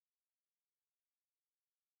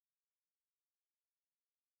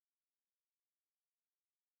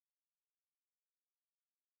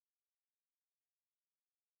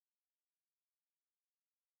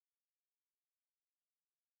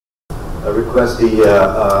request the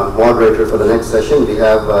moderator for the next session. We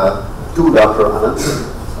have two Dr. Ananths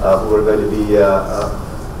who are going to be,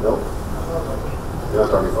 no? You're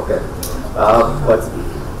not talking, okay. But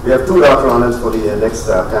we have two Dr. Ananths for the next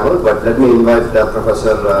panel, but let me invite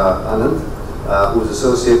Professor Ananth, who is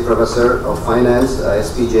Associate Professor of Finance,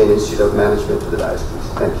 SP Jain Institute of Management, to the dais, please.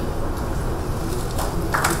 Thank you.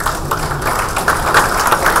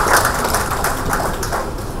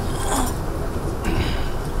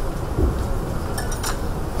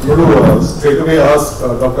 I'm going to straight away ask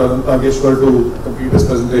Dr. Anantha Nageswaran to complete this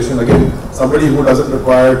presentation. Again, somebody who doesn't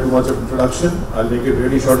require too much of introduction. I'll make it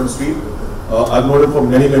really short and sweet. I've known him for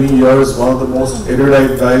many, many years, one of the most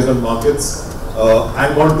erudite guys on markets.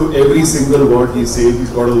 Hang on to every single word he says. He's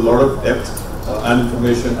got a lot of depth and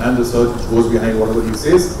information and research which goes behind whatever he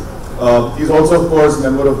says. He's also, of course,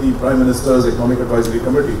 member of the Prime Minister's Economic Advisory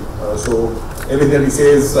Committee. So everything that he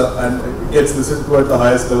says and gets listened to at the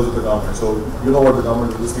highest levels of the government. So you know what the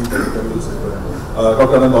government is listening to, you can listen to it.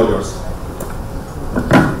 Dr. Ananth, all yours.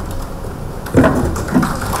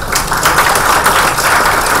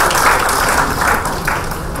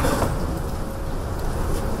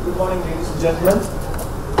 Good morning, ladies and gentlemen,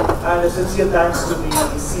 and a sincere thanks to the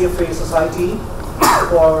CFA Society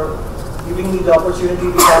for giving me the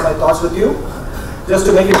opportunity to share my thoughts with you. Just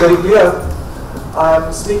to make it very clear,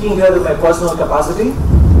 I'm speaking here in my personal capacity,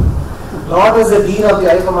 not as the Dean of the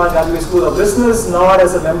IFMR Graduate School of Business, nor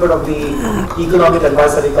as a member of the Economic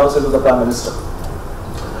Advisory Council to the Prime Minister.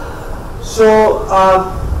 So,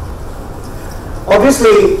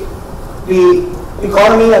 obviously, the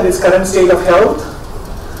economy and its current state of health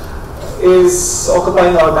is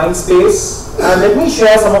occupying our mind space, and let me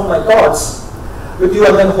share some of my thoughts with you,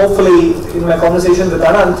 and then hopefully in my conversation with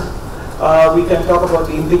Ananth, we can talk about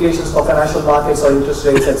the implications for financial markets or interest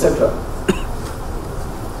rates, etc.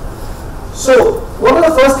 So, one of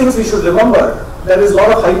the first things we should remember, there is a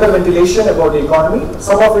lot of hyperventilation about the economy.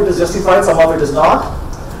 Some of it is justified, some of it is not,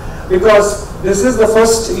 because this is the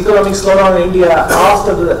first economic slowdown in India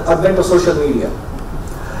after the advent of social media.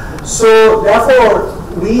 So, therefore,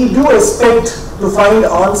 we do expect to find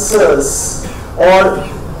answers or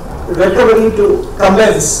recovery to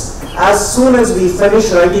commence as soon as we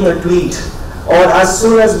finish writing a tweet or as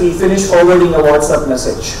soon as we finish forwarding a WhatsApp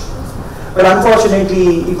message. But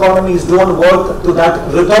unfortunately, economies don't work to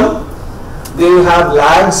that rhythm. They have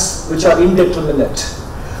lags which are indeterminate.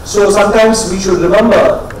 So sometimes we should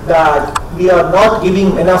remember that we are not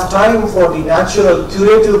giving enough time for the natural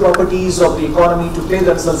curative properties of the economy to play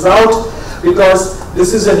themselves out, because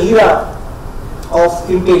this is an era of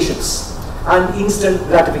impatience and instant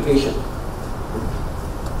gratification.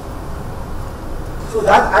 So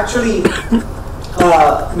that actually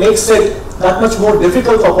makes it that much more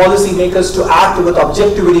difficult for policymakers to act with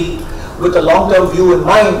objectivity, with a long-term view in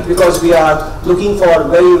mind, because we are looking for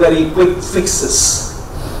very, very quick fixes.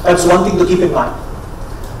 That's one thing to keep in mind.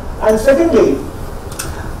 And secondly,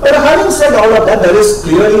 but having said all of that, there is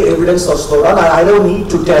clearly evidence of slowdown. I don't need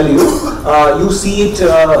to tell you. You see it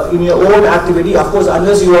in your own activity. Of course,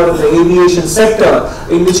 unless you are in the aviation sector,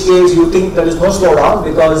 in which case you think there is no slowdown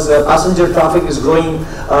because passenger traffic is growing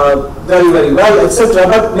very, very well, etc.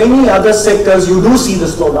 But many other sectors, you do see the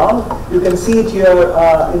slowdown. You can see it here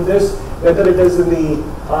in this, whether it is in the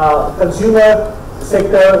consumer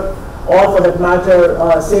sector or, for that matter,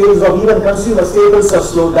 sales of even consumer staples have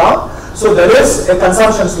slowed down. So there is a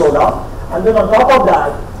consumption slowdown, and then on top of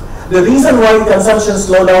that, the reason why consumption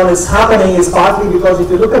slowdown is happening is partly because if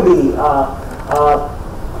you look at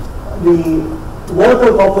the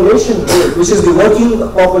worker population rate, which is the working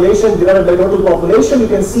population divided by total population, you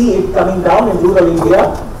can see it coming down in rural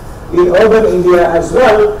India, in urban India as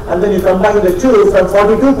well, and then you combine the two, from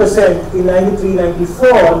 42% in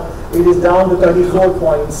 93-94, it is down to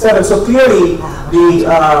 34.7. So clearly,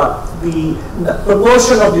 the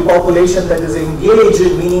proportion of the population that is engaged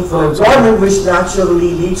in meaningful employment, which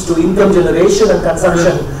naturally leads to income generation and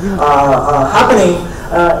consumption happening,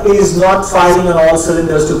 is not firing on all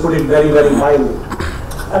cylinders, to put it very, very mildly.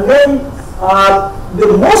 And then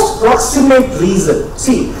the most proximate reason,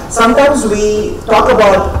 see, sometimes we talk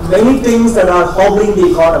about many things that are hobbling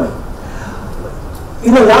the economy.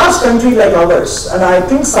 In a large country like ours, and I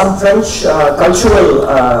think some French cultural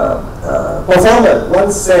performer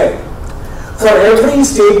once said, for every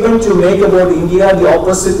statement you make about India, the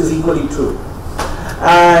opposite is equally true.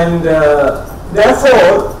 And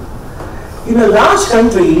therefore, in a large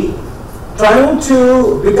country, trying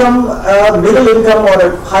to become a middle income or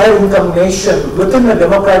a higher income nation within a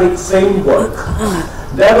democratic framework,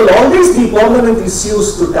 there will always be permanent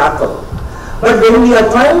issues to tackle. But when we are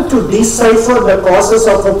trying to decipher the causes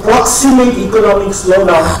of approximate economic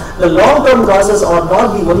slowdown, the long-term causes are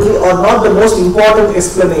not the only, or not the most important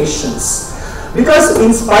explanations. Because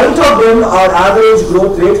in spite of them, our average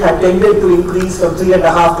growth rate had tended to increase from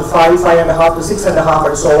 3.5 to 5, 5.5 to 6.5,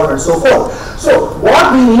 and so on and so forth. So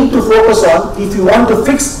what we need to focus on, if you want to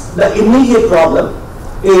fix the immediate problem,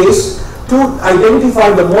 is to identify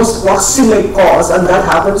the most proximate cause, and that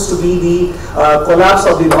happens to be the collapse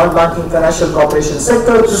of the non-banking financial corporation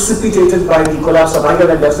sector, precipitated by the collapse of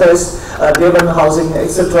IFMR, Devon housing,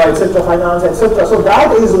 etc., finance, etc. So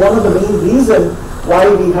that is one of the main reasons why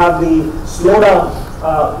we have the slowdown.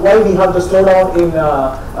 In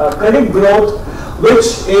credit growth,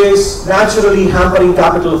 which is naturally hampering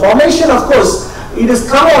capital formation. Of course, it has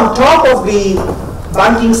come on top of the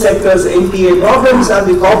banking sector's NPA problems and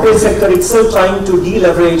the corporate sector itself trying to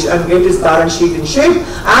deleverage and get its balance sheet in shape,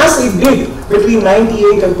 as it did between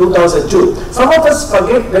 98 and 2002. Some of us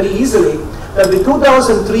forget very easily that the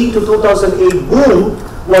 2003 to 2008 boom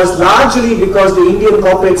was largely because the Indian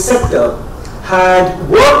corporate sector had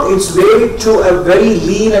worked its way to a very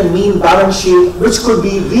lean and mean balance sheet which could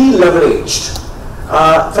be re-leveraged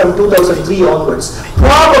from 2003 onwards.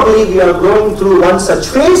 Probably we are going through one such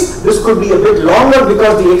phase. This could be a bit longer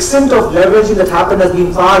because the extent of leveraging that happened has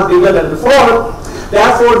been far bigger than before.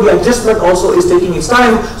 Therefore, the adjustment also is taking its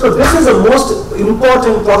time. So this is the most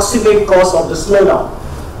important proximate cause of the slowdown.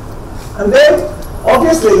 And then,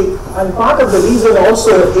 obviously, and part of the reason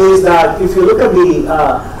also is that if you look at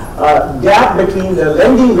the gap between the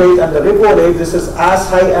lending rate and the repo rate, this is as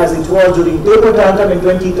high as it was during taper tantrum in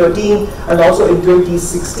 2013 and also in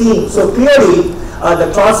 2016. So clearly,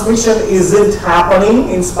 the transmission isn't happening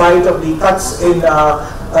in spite of the cuts in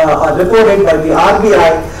repo rate by the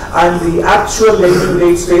RBI, and the actual lending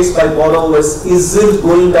rates faced by borrowers isn't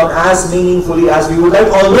going down as meaningfully as we would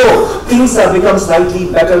like, although things have become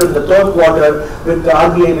slightly better in the third quarter, with the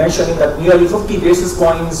RBI mentioning that nearly 50 basis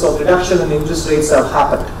points of reduction in interest rates have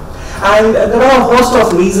happened. And there are a host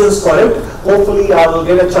of reasons for it. Hopefully I will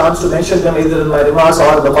get a chance to mention them either in my remarks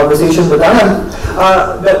or in the conversation with Ananth.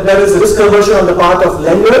 There is risk aversion on the part of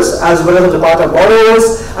lenders as well as on the part of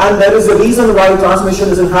borrowers, and there is a reason why transmission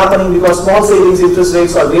isn't happening because small savings interest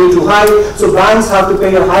rates are way too high, so banks have to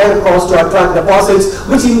pay a higher cost to attract deposits,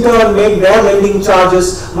 which in turn make their lending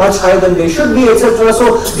charges much higher than they should be, etc.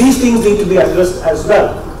 So these things need to be addressed as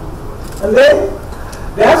well. And then,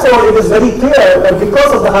 therefore, it is very clear that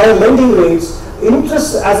because of the higher lending rates,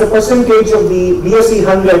 interest as a percentage of the BSE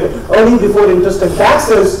 100 earning before interest and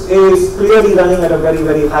taxes is clearly running at a very,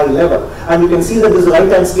 very high level. And you can see that this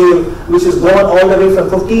right-hand scale, which is gone all the way from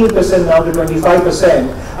 15% now to 25%,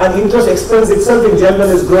 and interest expense itself in general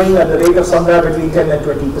is growing at the rate of somewhere between 10 and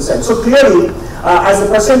 20%. So clearly, as a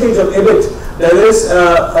percentage of EBIT, there is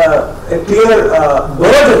a clear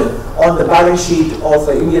burden on the balance sheet of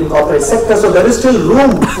the Indian corporate sector. So there is still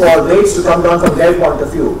room for rates to come down from their point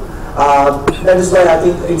of view. That is why I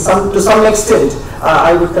think to some extent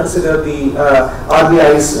I would consider the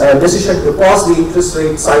RBI's decision to pause the interest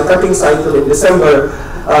rate cutting cycle in December,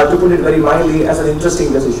 to put it very mildly, as an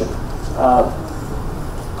interesting decision.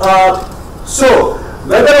 So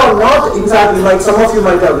whether or not, in fact, some of you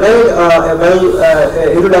might have read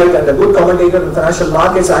a erudite and a good commentator in financial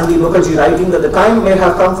markets, Andy Mukherjee, writing that the time may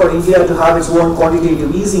have come for India to have its own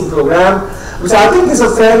quantitative easing program, which I think is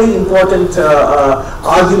a fairly important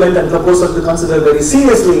argument and proposal to consider very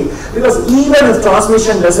seriously, because even if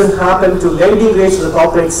transmission doesn't happen to lending rates to the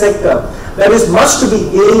corporate sector, there is much to be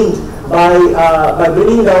gained by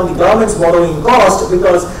bringing down the government's borrowing cost,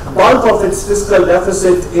 because bulk of its fiscal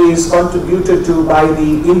deficit is contributed to by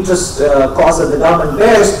the interest cost that the government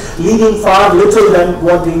bears, leaving far little than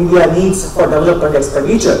what the India needs for development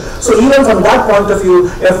expenditure. So even from that point of view,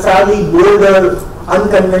 a fairly bolder,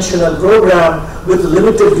 unconventional program with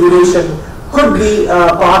limited duration could be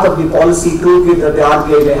part of the policy toolkit that the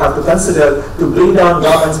RBI may have to consider to bring down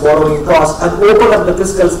government's borrowing costs and open up the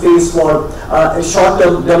fiscal space for a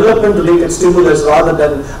short-term development-related stimulus rather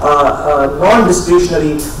than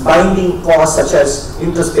non-discretionary binding costs such as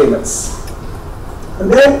interest payments.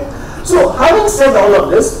 And then, so having said all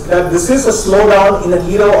of this, that this is a slowdown in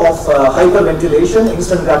an era of hyperventilation,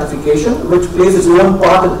 instant gratification, which plays its own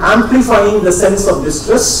part in amplifying the sense of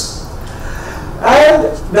distress.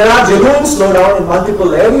 And there are genuine slowdown in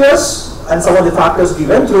multiple areas, and some of the factors we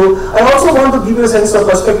went through. I also want to give you a sense of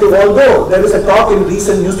perspective, although there is a talk in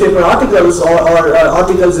recent newspaper articles or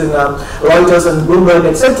articles in Reuters and Bloomberg,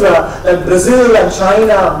 etc., that Brazil and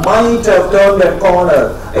China might have turned their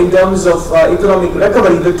corner in terms of economic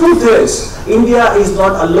recovery. The truth is, India is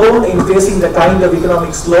not alone in facing the kind of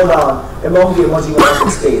economic slowdown among the emerging market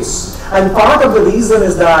states. And part of the reason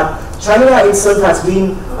is that China itself has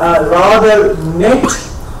been rather net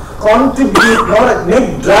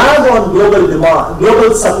drag on global demand,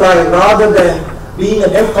 global supply, rather than being a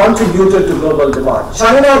net contributor to global demand.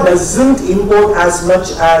 China doesn't import as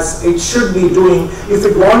much as it should be doing if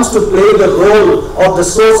it wants to play the role of the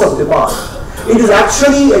source of demand. It is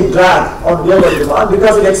actually a drag on global demand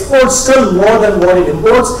because it exports still more than what it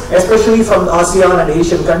imports, especially from ASEAN and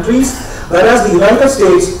Asian countries, whereas the United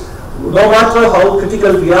States, no matter how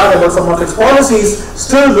critical we are about some of its policies,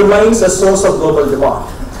 still remains a source of global demand.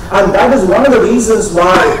 And that is one of the reasons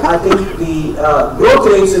why I think the growth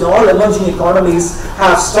rates in all emerging economies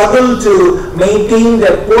have struggled to maintain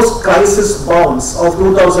their post-crisis bounds of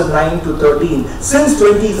 2009 to 13. Since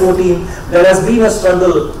 2014, there has been a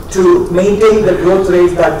struggle to maintain the growth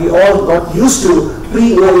rates that we all got used to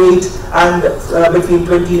pre-08 and between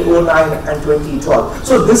 2009 and 2012.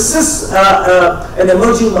 So this is an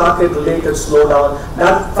emerging market related slowdown.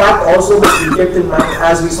 That fact also must be kept in mind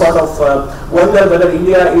as we sort of wonder whether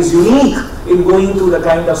India is unique in going through the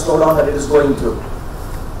kind of slowdown that it is going through.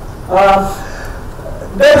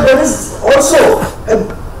 There is also,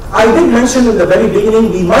 I did mention in the very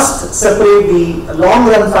beginning, we must separate the long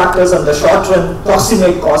run factors and the short run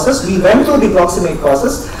proximate causes. We went through the proximate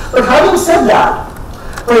causes, but having said that,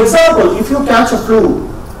 for example, if you catch a flu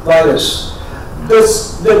virus,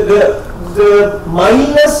 the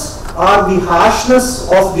mildness or the harshness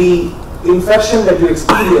of the infection that you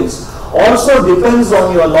experience also depends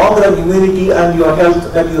on your long-run immunity and your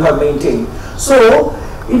health that you have maintained. So,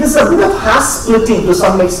 it is a bit of hair-splitting to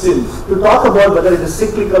some extent to talk about whether it is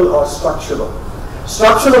cyclical or structural.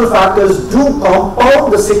 Structural factors do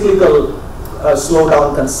compound the cyclical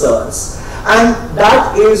slowdown concerns, and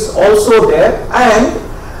that is also there. And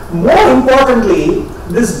more importantly,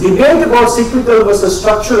 this debate about cyclical versus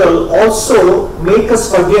structural also make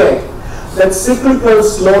us forget that cyclical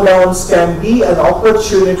slowdowns can be an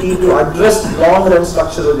opportunity to address long-run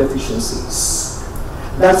structural deficiencies.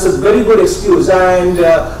 That's a very good excuse, and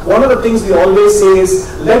one of the things we always say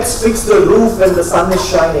is, let's fix the roof when the sun is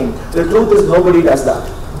shining. The truth is nobody does that.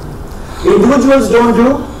 Individuals don't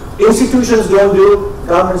do, institutions don't do,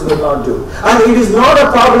 governments will not do. And it is not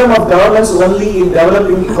a problem of governments only in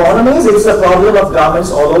developing economies, it's a problem of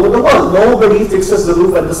governments all over the world. Nobody fixes the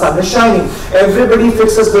roof when the sun is shining. Everybody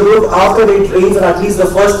fixes the roof after it rains and at least the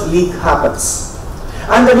first leak happens.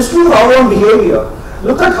 And that is true of our own behavior.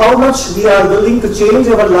 Look at how much we are willing to change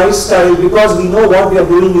our lifestyle because we know what we are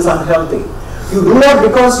doing is unhealthy. You do that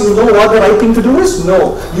because you know what the right thing to do is?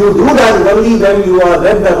 No. You do that only when you are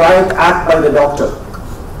read the right act by the doctor.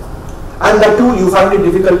 And that too you find it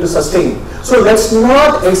difficult to sustain. So let's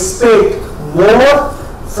not expect more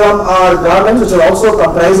from our governments, which are also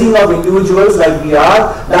comprising of individuals like we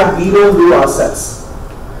are, that we don't do ourselves.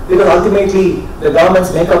 Because ultimately the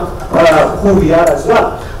governments make up who we are as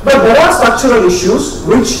well. But there are structural issues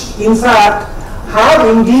which in fact have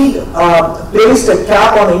indeed placed a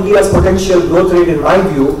cap on India's potential growth rate in my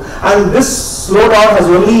view, and this slowdown has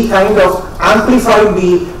only kind of amplified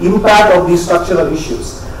the impact of these structural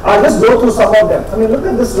issues. I'll just go through some of them. I mean, look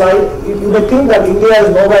at this slide. You may think that India is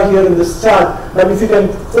nowhere here in this chart, but if you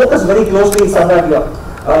can focus very closely, it's somewhere here.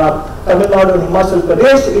 Tamil Nadu and Himachal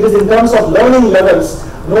Pradesh, it is in terms of learning levels,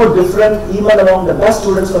 no different even among the best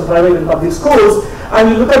students from private and public schools. And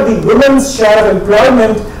you look at the women's share of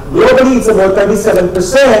employment, globally it's about 37%,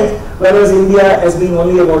 whereas India has been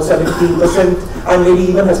only about 17% and maybe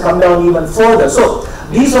even has come down even further. So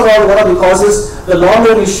these are all one of the causes. The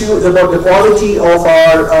long-run issue is about the quality of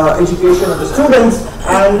our education of the students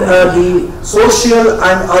and the social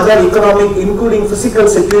and other economic, including physical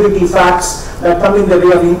security facts that come in the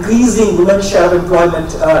way of increasing women's share of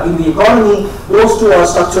employment in the economy. Those two are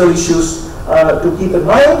structural issues to keep in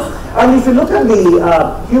mind. And if you look at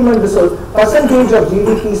the human resource percentage of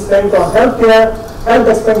GDP spent on healthcare, health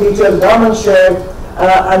expenditure, government share,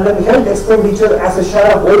 and then health expenditure as a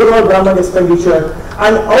share of overall government expenditure,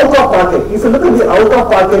 and out-of-pocket. If you look at the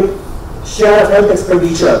out-of-pocket share of health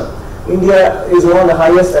expenditure, India is one of the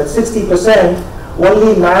highest at 60%,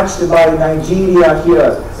 only matched by Nigeria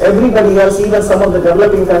here. Everybody else, even some of the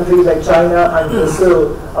developing countries like China and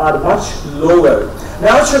Brazil, are much lower.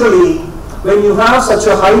 Naturally, when you have such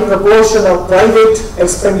a high proportion of private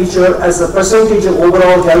expenditure as a percentage of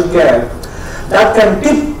overall healthcare, that can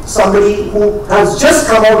tip somebody who has just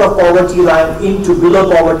come out of poverty line into below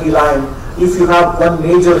poverty line if you have one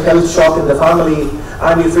major health shock in the family,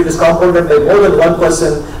 and if it is compounded by more than one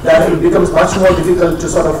person, then it becomes much more difficult to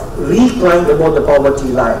sort of reclimb above the poverty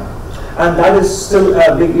line. And that is still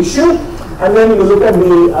a big issue. And then you look at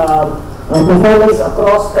the performance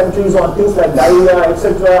across countries on things like diarrhea,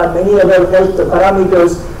 etc., and many other health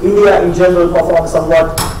parameters, India in general performs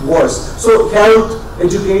somewhat worse. So health,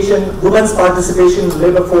 education, women's participation in the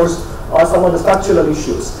labor force are some of the structural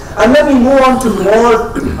issues. And then we move on to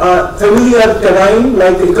more familiar terrain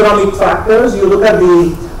like the economic factors. You look at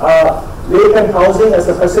the vacant housing as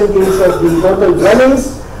a percentage of the total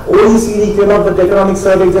dwellings. OECD came up with the economic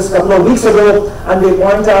survey just a couple of weeks ago, and they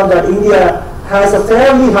point out that India has a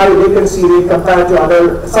fairly high vacancy rate compared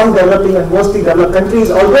to some developing and mostly developed countries.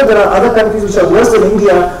 Although there are other countries which are worse than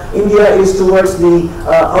India, India is towards the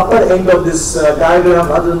upper end of this diagram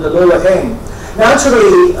rather than the lower end.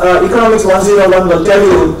 Naturally, Economics 101 will tell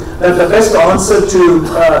you that the best answer to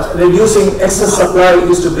reducing excess supply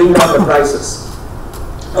is to bring down the prices.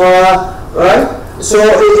 Right? So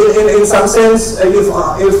in some sense, if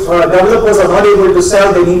developers are not able to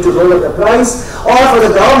sell, they need to lower the price, or for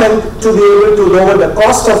the government to be able to lower the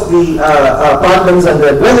cost of the apartments and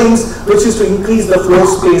their dwellings, which is to increase the floor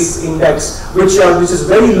space index, which is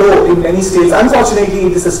very low in many states. Unfortunately,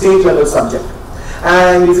 it is a state level subject.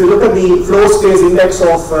 And if you look at the floor space index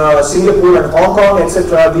of Singapore and Hong Kong,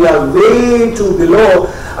 etc., we are way too below,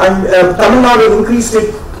 and Tamil Nadu increased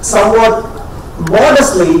it somewhat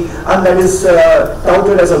modestly, and that is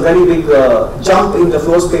touted as a very big jump in the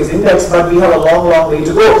floor space index, but we have a long way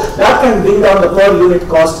to go. That can bring down the per unit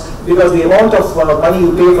cost because the amount of money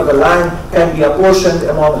you pay for the land can be apportioned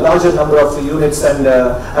among a larger number of units and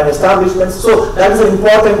establishments. So that is an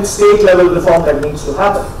important state level reform that needs to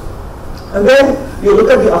happen. And then you look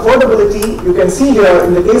at the affordability. You can see here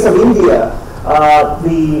in the case of India,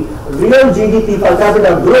 the real GDP per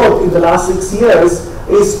capita growth in the last 6 years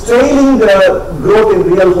is trailing the growth in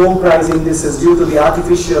real home price indices due to the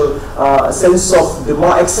artificial sense of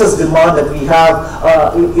excess demand that we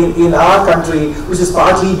have in our country, which is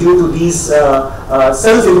partly due to these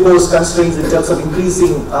self-imposed constraints in terms of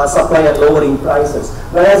increasing supply and lowering prices.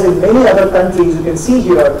 Whereas in many other countries, you can see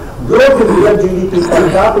here, growth in real GDP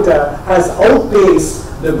per capita has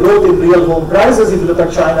outpaced the growth in real home prices. If you look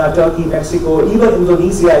at China, Turkey, Mexico, even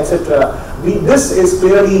Indonesia, etc., this is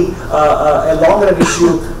clearly a long-run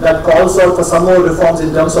issue that calls out for some more reforms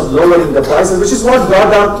in terms of lowering the prices, which is what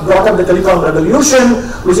brought up the telecom revolution,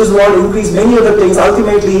 which is what increased many other things.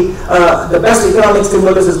 Ultimately, the best economic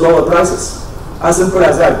stimulus is lower prices. As simple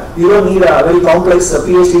as that. You don't need a very complex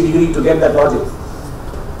PhD degree to get that logic.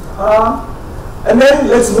 And then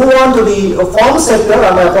let's move on to the farm sector.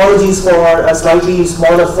 And my apologies for a slightly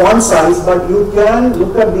smaller font size, but you can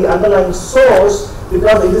look at the underlying source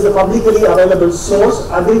because it is a publicly available source.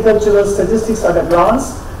 Agricultural Statistics at a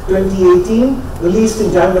Glance, 2018, released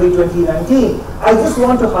in January 2019. I just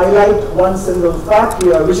want to highlight one single fact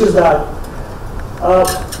here, which is that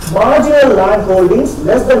marginal land holdings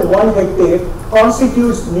less than 1 hectare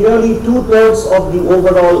constitutes nearly 2/3 of the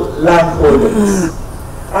overall land holdings.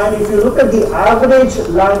 And if you look at the average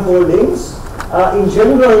land holdings, in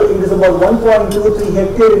general, it is about 1.23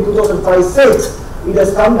 hectare in 2005-06. It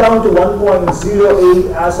has come down to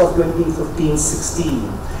 1.08 as of 2015-16.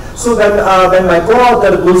 So when my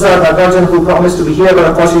co-author Gulzar Narayan, who promised to be here but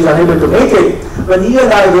unfortunately is unable to make it, when he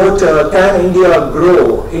and I wrote Can India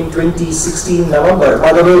Grow in 2016 November,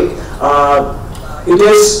 by the way, it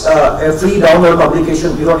is a free download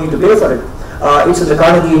publication, you don't need to pay for it. It's at the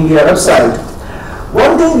Carnegie India website.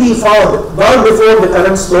 One thing we found well before the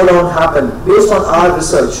current slowdown happened, based on our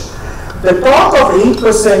research, the talk of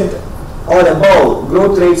 8% or above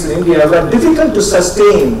growth rates in India were difficult to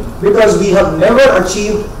sustain because we have never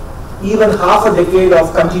achieved even half a decade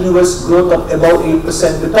of continuous growth of above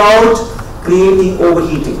 8% without creating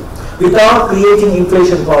overheating, without creating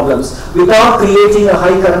inflation problems, without creating a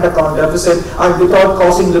high current account deficit, and without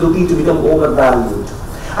causing the rupee to become overvalued.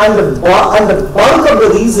 And the bulk of the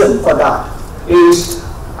reason for that is,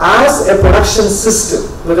 as a production system,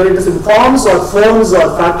 whether it is in farms or firms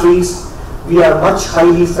or factories, we are much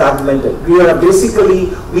highly fragmented. We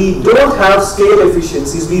don't have scale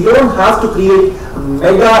efficiencies. We don't have to create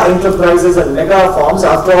mega enterprises and mega farms.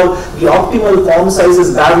 After all, the optimal farm size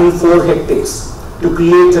is barely 4 hectares to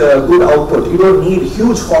create good output. You don't need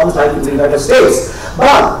huge farms like in the United States.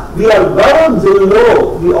 But we are well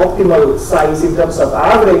below the optimal size in terms of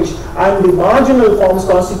average, and the marginal farms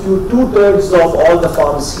constitute 2/3 of all the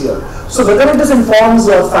farms here. So whether it is in farms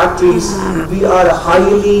or factories, we are a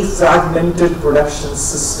highly fragmented production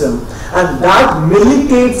system, and that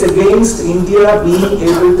militates against India being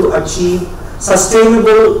able to achieve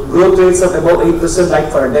sustainable growth rates of about 8%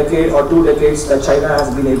 like for a decade or 2 decades that China has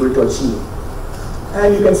been able to achieve.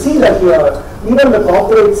 And you can see that here, even the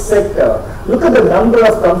corporate sector, look at the number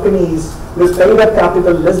of companies with paid-up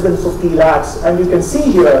capital less than 50 lakhs, and you can see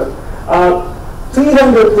here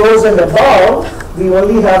 300 crores and above, we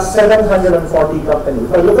only have 740 companies.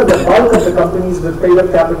 If I look at the bulk of the companies with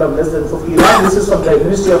paid-up capital of less than 50 lakh, this is from the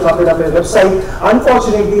Ministry of Corporate Affairs website.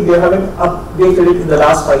 Unfortunately, they haven't updated it in the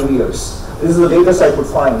last 5 years. This is the latest I could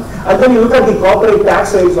find. And then you look at the corporate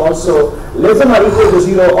tax rates also, less than or equal to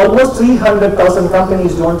zero. Almost 300,000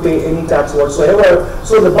 companies don't pay any tax whatsoever.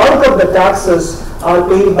 So the bulk of the taxes are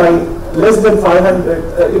paid by less than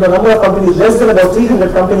 500, number of companies, less than about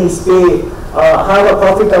 300 companies pay, have a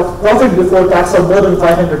profit before tax of more than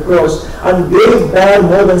 500 crores, and they bear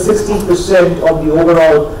more than 60% of the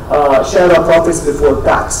overall share of profits before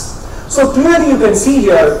tax. So clearly you can see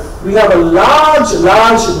here, we have a large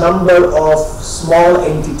number of small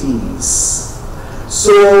entities.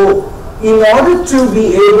 So in order to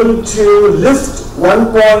be able to lift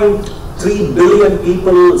 1.3 billion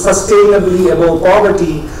people sustainably above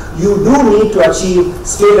poverty, you do need to achieve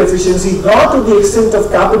scale efficiency, not to the extent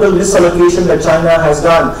of capital misallocation that China has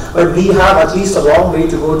done, but we have at least a long way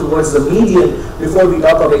to go towards the median before we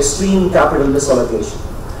talk of extreme capital misallocation.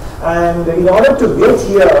 And in order to get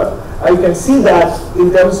here, you can see that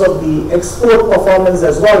in terms of the export performance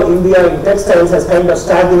as well, India in textiles has kind of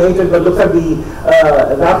stagnated, but look at the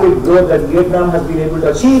rapid growth that Vietnam has been able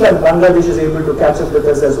to achieve, and Bangladesh is able to catch up with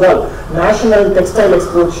us as well. National textile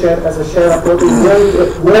export share as a share of total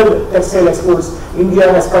world textile exports,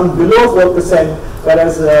 India has come below 4%,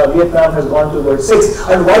 whereas Vietnam has gone towards 6%.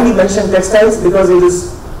 And why we mention textiles? Because it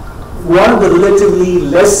is one of the relatively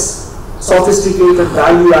less sophisticated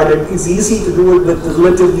value added. It's easy to do it with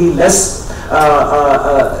relatively less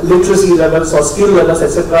literacy levels or skill levels,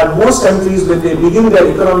 etc. Most countries, when they begin their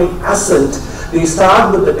economic ascent, they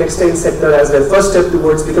start with the textile sector as their first step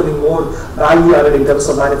towards becoming more value added in terms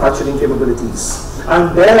of manufacturing capabilities.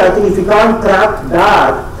 And there, I think if you can't crack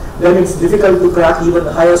that, then it's difficult to crack even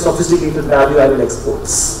higher sophisticated value added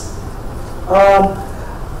exports.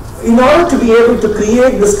 In order to be able to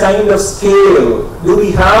create this kind of scale, do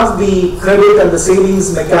we have the credit and the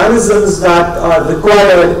savings mechanisms that are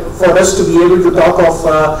required for us to be able to talk of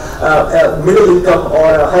middle income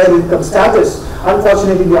or a higher income status?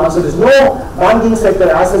 Unfortunately, the answer is no. Banking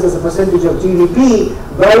sector assets as a percentage of GDP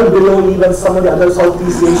well below even some of the other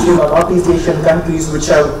Southeast Asian or Northeast Asian countries which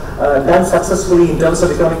have done successfully in terms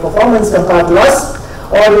of economic performance compared to us.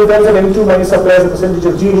 Or in terms of M2 money supply as a percentage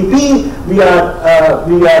of GDP, we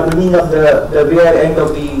are bringing up the rear end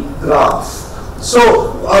of the graph. So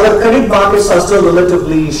our credit markets are still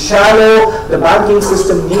relatively shallow. The banking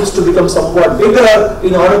system needs to become somewhat bigger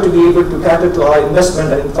in order to be able to cater to our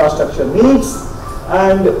investment and infrastructure needs.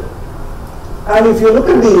 And if you look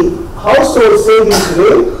at the household savings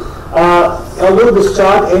rate, although this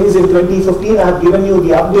chart ends in 2015, I have given you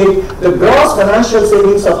the update. The gross financial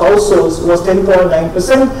savings of households was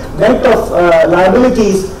 10.9%. Net of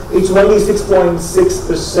liabilities, it's only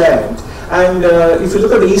 6.6%. And if you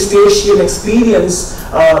look at the East Asian experience,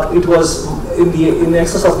 it was in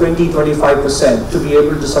excess of 20-25% to be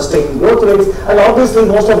able to sustain growth rates. And obviously,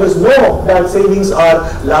 most of us know that savings are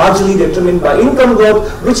largely determined by income growth,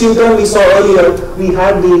 which in turn we saw earlier. We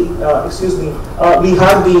had the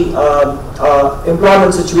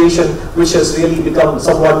employment situation, which has really become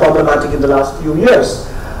somewhat problematic in the last few years.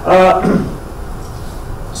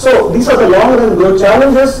 So these are the long-run growth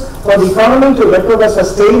challenges. For the economy to recover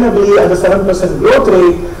sustainably at a 7% growth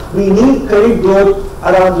rate, we need credit growth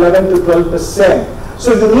around 11 to 12%.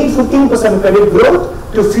 So you need 15% credit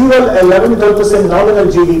growth to fuel 11 to 12% nominal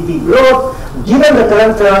GDP growth. Given the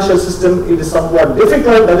current financial system, it is somewhat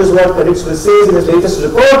difficult. That is what Credit Suisse says in its latest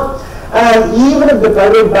report. And even if the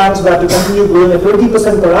private banks were to continue growing at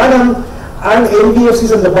 20% per annum, and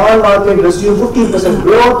NBFCs in the bond market resume 15%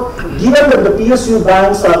 growth, given that the PSU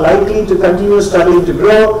banks are likely to continue struggling to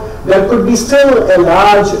grow, there could be still a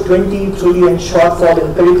large 20 trillion shortfall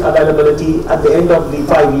in credit availability at the end of the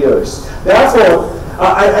 5 years. Therefore,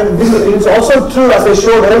 and it's also true, as I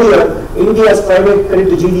showed earlier, India's private credit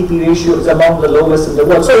to GDP ratio is among the lowest in the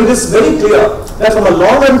world. So it is very clear that from a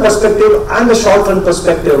long-run perspective and a short-run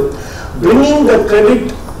perspective, bringing the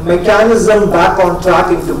credit mechanism back on track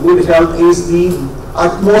into good health is the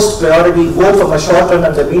utmost priority, both from a short run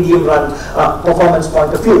and the medium run performance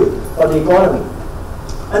point of view for the economy.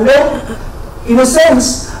 And then, in a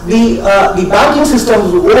sense, the banking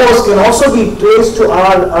system's woes can also be traced to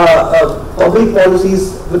our public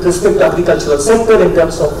policies with respect to agricultural sector in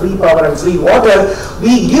terms of free power and free water.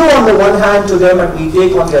 We give on the one hand to them and we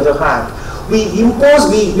take on the other hand. We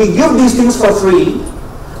give these things for free,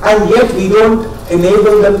 and yet we don't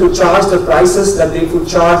enable them to charge the prices that they could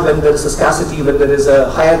charge when there is a scarcity, when there is a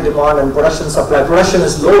higher demand and production supply. Production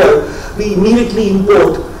is lower. We immediately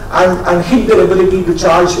import and hit their ability to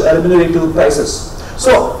charge remunerative prices.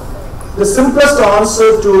 So the simplest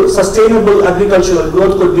answer to sustainable agricultural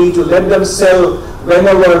growth could be to let them sell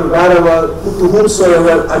whenever, wherever, to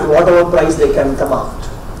whomsoever, at whatever price they can come out.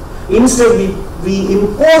 Instead, we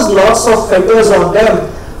impose lots of fetters on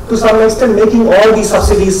them, to some extent making all these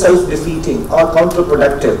subsidies self-defeating or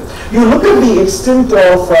counterproductive. You look at the extent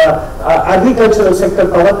of agricultural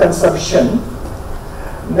sector power consumption.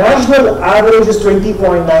 National average is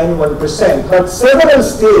 20.91%, but several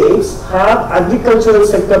states have agricultural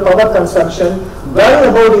sector power consumption well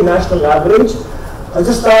above the national average.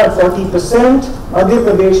 Rajasthan at 40%, Madhya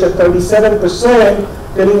Pradesh at 37%,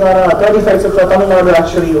 Telangana 35%, etc. Tamil Nadu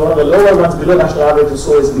actually one of the lower ones below national average, and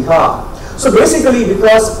so is Bihar. So basically,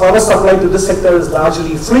 because power supply to this sector is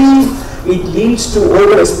largely free, it leads to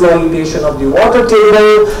over-exploitation of the water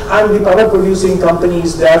table, and the power producing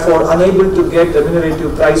companies therefore unable to get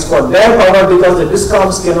remunerative price for their power because the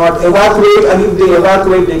discoms cannot evacuate, and if they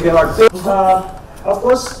evacuate, they cannot pay. Of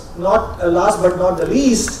course, not last but not the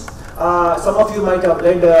least, some of you might have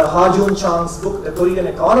read Ha-Joon Chang's book, the Korean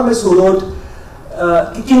economist, who wrote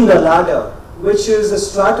Kicking the Ladder, which is a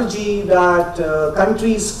strategy that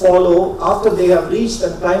countries follow after they have reached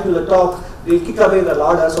and climbed to the top. They kick away the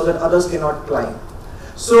ladder so that others cannot climb.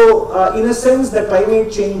 So, in a sense, the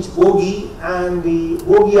climate change bogey and the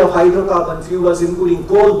bogey of hydrocarbon fuels, including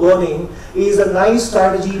coal burning, is a nice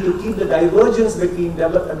strategy to keep the divergence between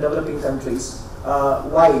developed and developing countries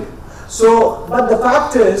wide. So, but the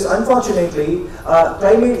fact is, unfortunately,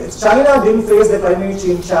 China didn't face the climate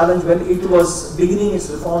change challenge when it was beginning its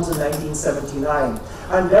reforms in 1979.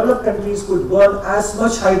 And developed countries could burn as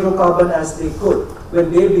much hydrocarbon as they could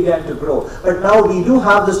when they began to grow. But now we do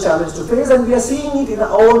have this challenge to face, and we are seeing it in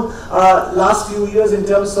our own last few years in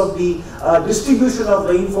terms of the distribution of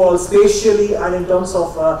rainfall spatially and in terms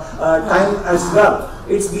of time as well.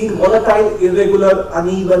 It's been volatile, irregular,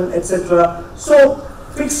 uneven, etc. So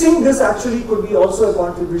fixing this actually could be also a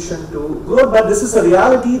contribution to growth, but this is a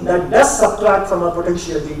reality that does subtract from our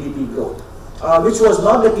potential GDP growth, which was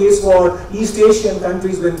not the case for East Asian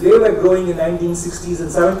countries when they were growing in 1960s and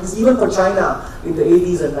 70s, even for China in the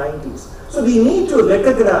 80s and 90s. So we need to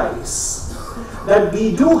recognize that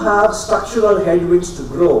we do have structural headwinds to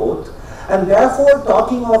growth, and therefore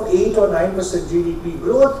talking of 8 or 9% GDP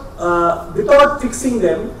growth without fixing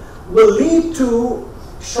them will lead to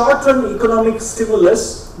short-term economic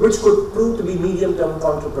stimulus which could prove to be medium-term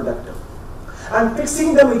counterproductive. And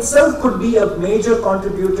fixing them itself could be a major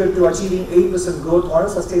contributor to achieving 8% growth on a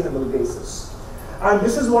sustainable basis. And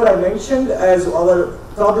this is what I mentioned as our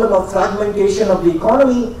problem of fragmentation of the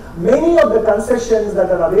economy. Many of the concessions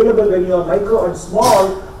that are available when you are micro and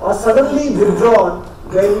small are suddenly withdrawn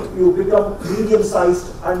when you become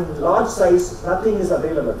medium-sized and large-sized, nothing is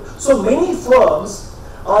available. So many firms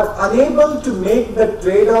are unable to make the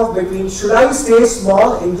trade-off between should I stay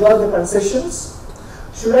small, enjoy the concessions,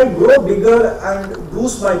 should I grow bigger and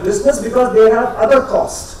boost my business, because they have other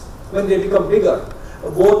costs when they become bigger,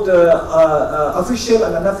 both official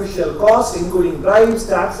and unofficial costs, including bribes,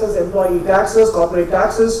 taxes, employee taxes, corporate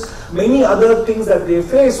taxes, many other things that they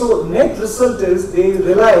face. So net result is they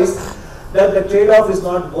realize that the trade-off is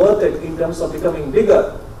not worth it in terms of becoming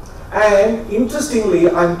bigger. And interestingly,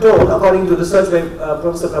 I'm told, according to research by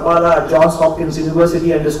Professor Prabhala at Johns Hopkins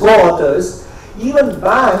University and his co-authors, even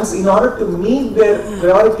banks, in order to meet their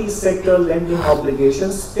priority sector lending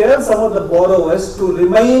obligations, tell some of the borrowers to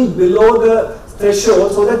remain below the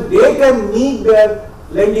threshold so that they can meet their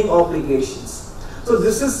lending obligations. So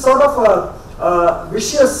this is sort of a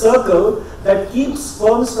vicious circle that keeps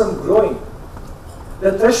firms from growing.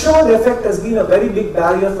 The threshold effect has been a very big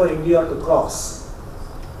barrier for India to cross.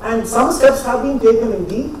 And some steps have been taken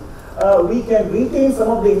indeed. We can retain some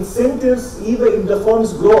of the incentives even if the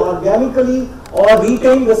firms grow organically, or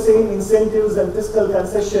retain the same incentives and fiscal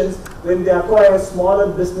concessions when they acquire smaller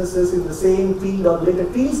businesses in the same field or related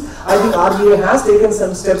fields. I think RBI has taken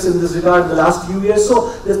some steps in this regard in the last few years. So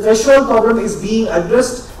the threshold problem is being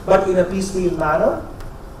addressed, but in a piecemeal manner.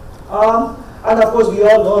 And of course, we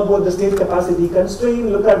all know about the state capacity constraint.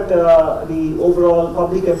 Look at the overall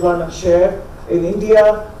public employment share in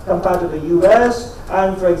India compared to the US.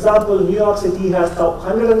 And for example, New York City has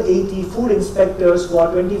 180 food inspectors for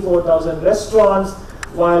 24,000 restaurants,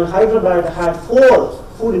 while Hyderabad had 4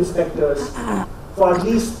 food inspectors for at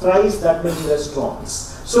least twice that many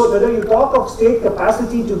restaurants. So whether you talk of state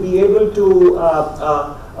capacity to be able to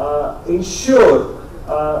ensure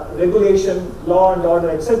regulation, law and order,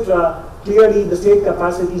 etc., clearly the state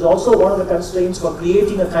capacity is also one of the constraints for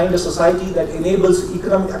creating a kind of society that enables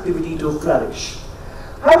economic activity to flourish.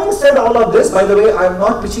 Having said all of this, by the way, I am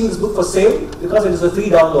not pitching this book for sale because it is a free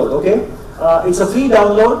download, okay? It's a free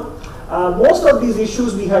download. Most of these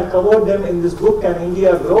issues we had covered them in this book, Can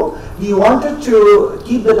India Grow? We wanted to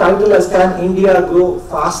keep the title as Can India Grow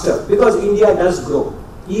Faster? Because India does grow.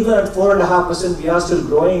 Even at 4.5%, we are still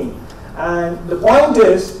growing. And the point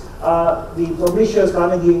is, the publishers,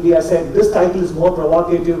 Carnegie India, said this title is more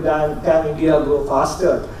provocative than Can India Grow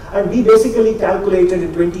Faster? And we basically calculated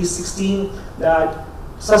in 2016 that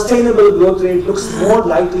sustainable growth rate looks more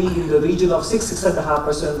likely in the region of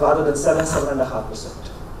 6.5% rather than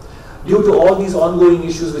 7.5%, due to all these ongoing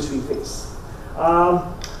issues which we face.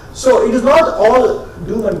 So it is not all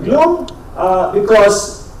doom and gloom,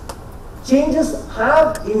 because changes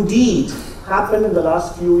have indeed happened in the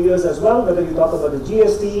last few years as well, whether you talk about the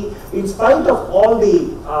GST, in spite of all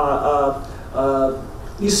the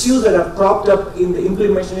issues that have cropped up in the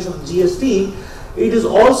implementation of GST, it is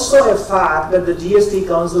also a fact that the GST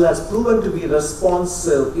Council has proven to be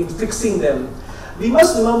responsive in fixing them. We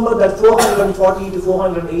must remember that 440 to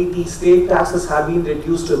 480 state taxes have been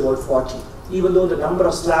reduced to about 40. Even though the number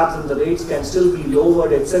of slabs and the rates can still be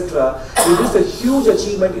lowered, etc., it is a huge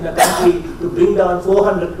achievement in a country to bring down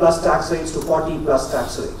 400 plus tax rates to 40 plus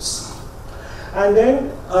tax rates. And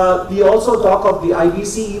then we also talk of the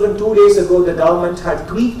IBC. Even 2 days ago, the government had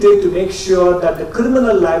tweaked it to make sure that the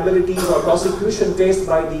criminal liabilities or prosecution faced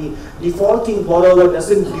by the defaulting borrower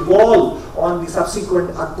doesn't devolve on the subsequent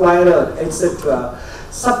acquirer, etc.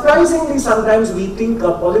 Surprisingly, sometimes we think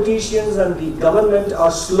politicians and the government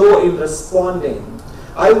are slow in responding.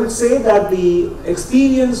 I would say that the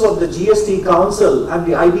experience of the GST Council and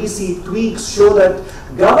the IBC tweaks show that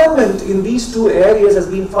government in these two areas has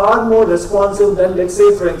been far more responsive than, let's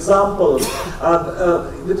say, for example,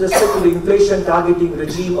 with respect to the inflation targeting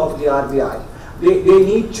regime of the RBI. They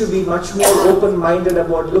need to be much more open-minded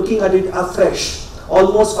about looking at it afresh,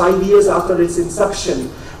 almost 5 years after its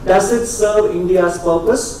inception. Does it serve India's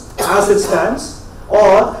purpose as it stands?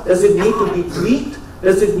 Or does it need to be tweaked?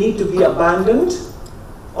 Does it need to be abandoned?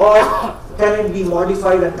 Or can it be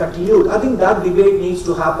modified and continued? I think that debate needs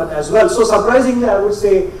to happen as well. So surprisingly, I would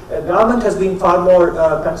say government has been far more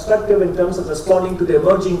constructive in terms of responding to the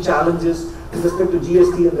emerging challenges with respect to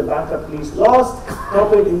GST and the bankruptcy laws.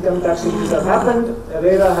 Corporate income tax changes have happened,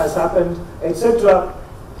 RERA has happened, etc.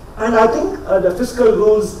 And I think the fiscal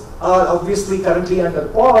rules are obviously currently under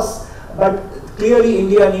pause, but clearly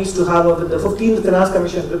India needs to have, with the 15th Finance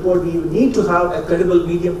Commission report, we need to have a credible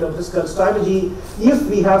medium-term fiscal strategy. If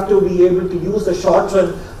we have to be able to use the short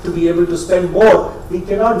run to be able to spend more, we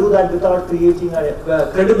cannot do that without creating a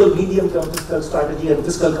credible medium-term fiscal strategy and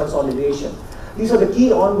fiscal consolidation. These are the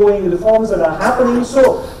key ongoing reforms that are happening.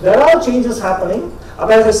 So there are changes happening.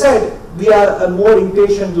 But as I said, we are a more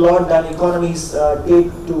impatient lot than economies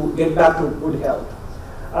take to get back to good health.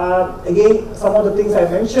 Again, some of the things I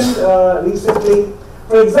mentioned recently.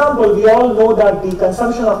 For example, we all know that the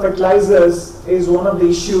consumption of fertilizers is one of the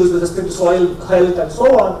issues with respect to soil health and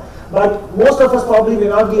so on. But most of us probably may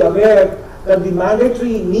not be aware that the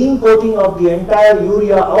mandatory neem coating of the entire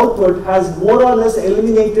urea output has more or less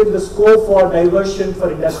eliminated the scope for diversion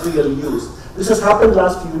for industrial use. This has happened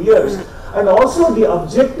last few years. And also the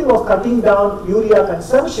objective of cutting down urea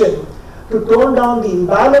consumption to tone down the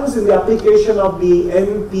imbalance in the application of the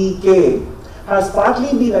NPK has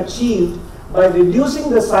partly been achieved by reducing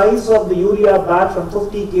the size of the urea bag from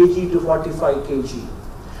 50 kg to 45 kg.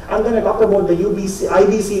 And then I talked about the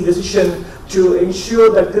IBC decision to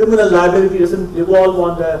ensure that criminal liability doesn't devolve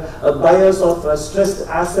on the buyers of stressed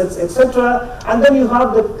assets, etc. And then you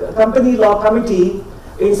have the company law committee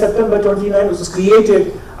in September 29, which was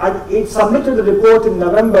created, and it submitted a report in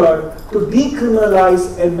November to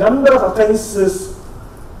decriminalize a number of offences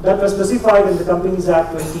that were specified in the Companies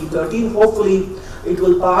Act 2013. Hopefully, it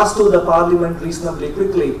will pass through the Parliament reasonably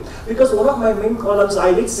quickly. Because one of my main columns,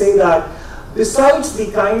 I did say that besides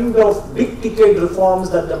the kind of big ticket reforms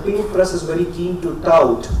that the pink press is very keen to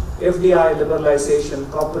tout, FDI liberalization,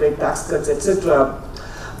 corporate tax cuts, etc.,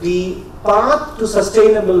 the path to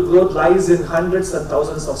sustainable growth lies in hundreds and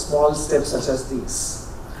thousands of small steps such as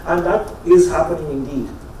these. And that is happening indeed.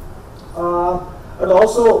 And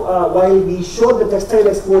also, while we showed the textile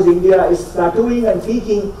exports, India is plateauing and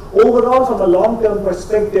peaking. Overall, from a long-term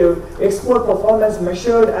perspective, export performance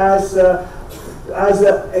measured as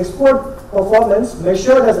export performance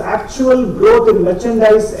measured as actual growth in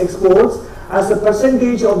merchandise exports as a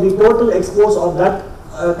percentage of the total exports of that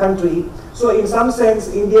country. So in some sense,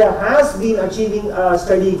 India has been achieving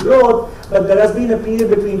steady growth, but there has been a period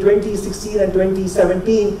between 2016 and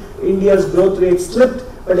 2017, India's growth rate slipped,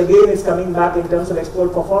 but again it's coming back in terms of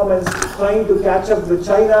export performance, trying to catch up with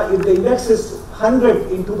China. If the index is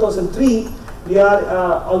 100 in 2003, we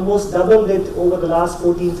are almost doubled it over the last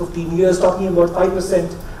 14, 15 years, talking about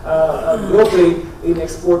 5% growth rate in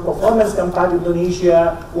export performance compared to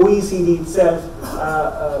Indonesia, OECD itself,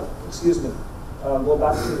 go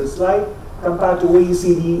back to the slide, compared to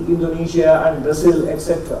OECD, Indonesia and Brazil,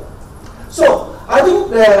 etc. So I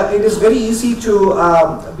think it is very easy to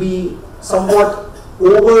be somewhat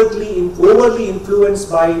overly influenced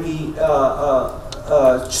by the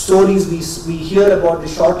stories we hear about the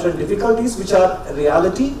short-term difficulties, which are a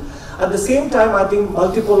reality. At the same time, I think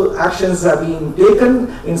multiple actions are being taken.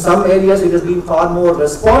 In some areas, it has been far more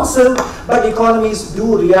responsive, but economies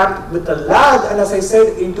do react with a lag. And as I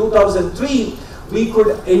said, in 2003, we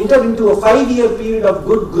could enter into a 5-year period of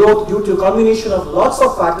good growth due to a combination of lots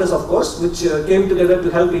of factors, of course, which came together to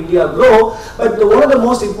help India grow. But one of the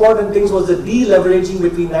most important things was the deleveraging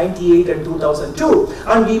between 98 and 2002.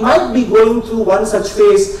 And we might be going through one such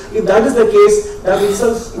phase. If that is the case, that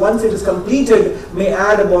itself, once it is completed, may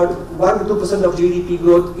add about 1 to 2% of GDP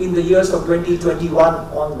growth in the years from 2021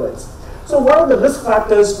 onwards. So one of the risk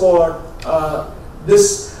factors for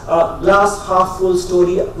this glass half full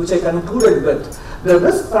story, which I concluded with, the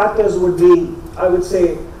risk factors would be, I would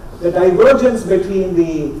say, the divergence between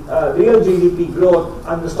the real GDP growth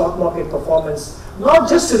and the stock market performance, not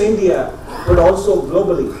just in India, but also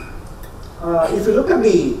globally. If you look at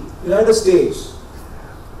the United States,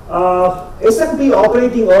 S&P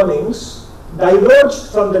operating earnings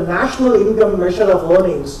diverged from the national income measure of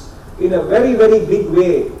earnings in a very, very big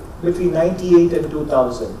way between 98 and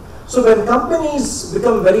 2000. So when companies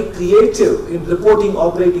become very creative in reporting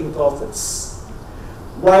operating profits,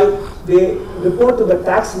 while they report to the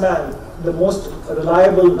taxman the most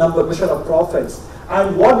reliable measure of profits,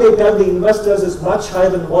 and what they tell the investors is much higher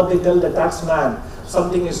than what they tell the taxman,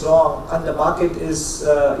 something is wrong, and the market is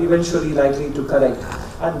eventually likely to correct.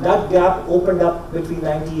 And that gap opened up between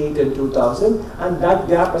 98 and 2000, and that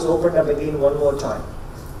gap has opened up again one more time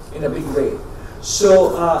in a big way.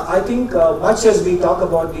 So I think much as we talk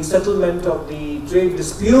about the settlement of the trade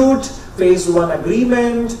dispute, phase 1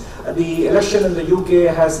 agreement, the election in the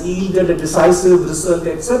UK has yielded a decisive result,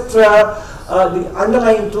 etc. The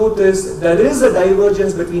underlying truth is there is a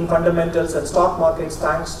divergence between fundamentals and stock markets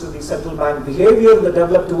thanks to the central bank behavior in the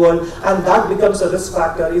developed world, and that becomes a risk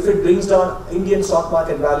factor. If it brings down Indian stock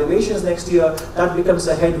market valuations next year, that becomes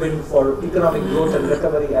a headwind for economic growth and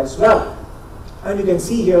recovery as well. And you can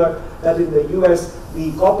see here that in the US,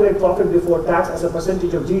 the corporate profit before tax as a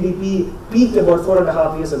percentage of GDP peaked about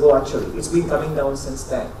 4.5 years ago actually. It's been coming down since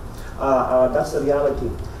then. That's the reality.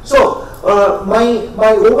 So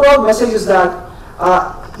my overall message is that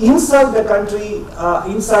inside the country,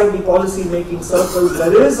 inside the policy making circles,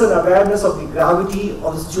 there is an awareness of the gravity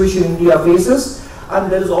of the situation India faces,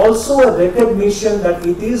 and there is also a recognition that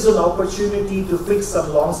it is an opportunity to fix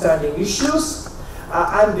some long-standing issues,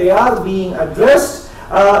 and they are being addressed,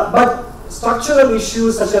 but structural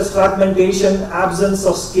issues such as fragmentation, absence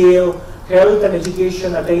of scale, health and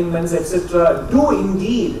education attainments, etc., do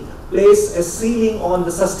indeed place a ceiling on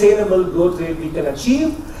the sustainable growth rate we can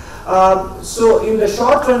achieve. So in the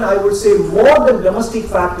short run, I would say more than domestic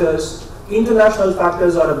factors, international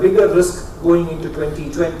factors are a bigger risk going into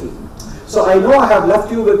 2020. So I know I have left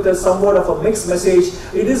you with somewhat of a mixed message.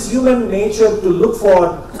 It is human nature to look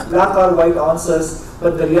for black or white answers,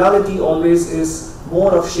 but the reality always is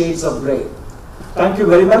more of shades of gray. Thank you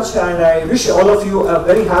very much, and I wish all of you a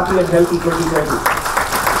very happy and healthy 2020.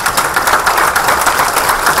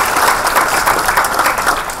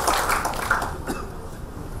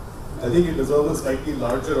 I think it deserves a slightly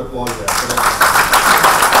larger applause there.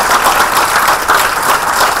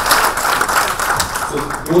 So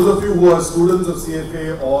those of you who are students of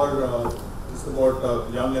CFA or just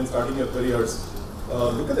about young and starting your careers,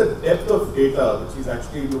 look at the depth of data which he's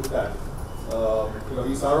actually looked at.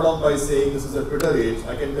 He started off by saying this is a Twitter age.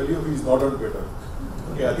 I can tell you he's not on Twitter.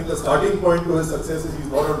 Okay, I think the starting point to his success is he's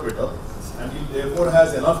not on Twitter, and he therefore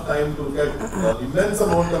has enough time to look at immense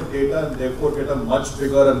amount of data and therefore get a much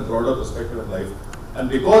bigger and broader perspective of life. And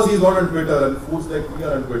because he's not on Twitter and fools like me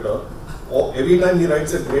are on Twitter, every time he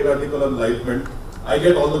writes a great article on Enlightenment, I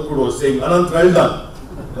get all the kudos saying, Ananth, well done.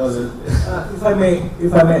 If I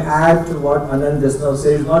may add to what Ananth just now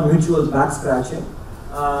said, it's not mutual back scratching.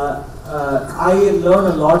 I learn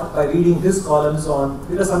a lot by reading his columns on,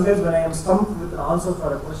 because sometimes when I am stumped with an answer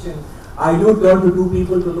for a question, I do turn to two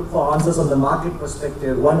people to look for answers on the market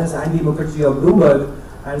perspective. One is Andy Mukherjee of Bloomberg,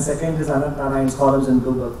 and second is Ananth Narayan's columns in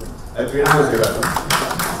Bloomberg.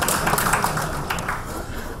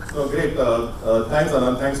 So great, thanks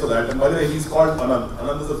Ananth, thanks for that. And by the way, he's called Ananth.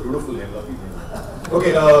 Ananth is a beautiful name, lovely name.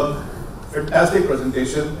 Okay, fantastic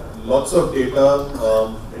presentation. lots of data.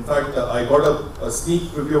 In fact, I got a sneak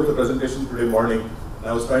preview of the presentation today morning. And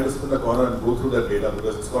I was trying to sit in the corner and go through that data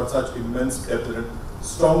because it's got such immense depth in it.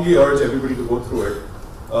 Strongly urge everybody to go through it.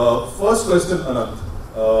 First question, Ananth.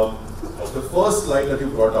 The first slide that you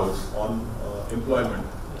brought out on employment,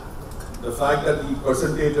 the fact that the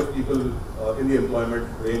percentage of people in the employment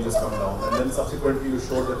range has come down, and then subsequently you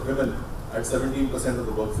showed that women at 17% of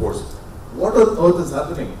the workforce. What on earth is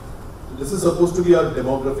happening? This is supposed to be our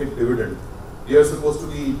demographic dividend. We are supposed to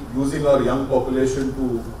be using our young population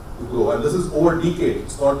to grow, and this is over decades.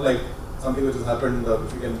 It's not like something which has happened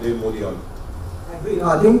which we can blame Modi on. I agree. No,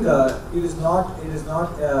 I think it is not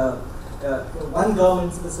one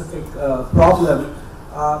government specific problem.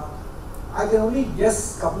 I can only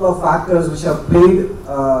guess a couple of factors which have played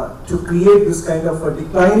to create this kind of a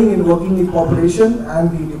declining in working age population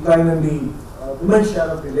and the decline in the women's share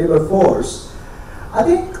of the labor force. I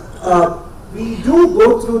think we do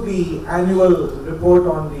go through the annual report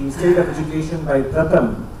on the state of education by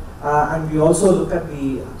Pratham, and we also look at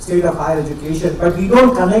the state of higher education, but we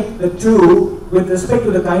don't connect the two with respect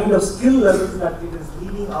to the kind of skill levels that it is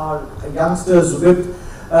leaving our youngsters with,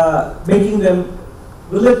 making them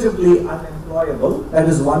relatively unemployable. That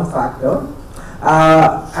is one factor.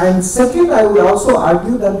 And second, I would also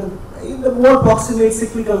argue that in the more proximate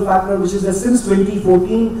cyclical factor, which is that since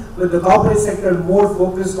 2014, with the corporate sector more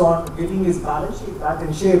focused on getting its balance sheet back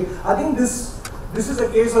in shape, I think this is a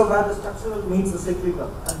case of where the structural meets the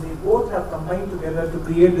cyclical, and they both have combined together to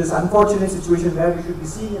create this unfortunate situation where we should be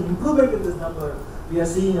seeing an improvement in this number. We are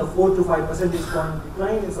seeing a 4 to 5 percentage point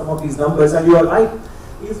decline in some of these numbers, and you are right.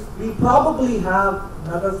 If we probably have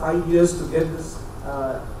another 5 years to get this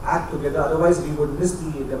act together, otherwise we would miss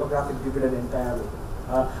the demographic dividend entirely.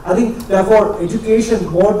 I think, therefore, education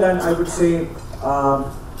more than, I would say,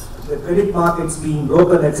 the credit markets being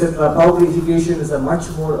broken, etc., probably education is a much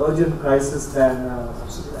more urgent crisis than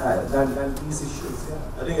these issues.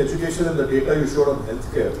 Yeah. I think education and the data you showed on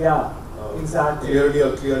healthcare. Yeah, exactly. Clearly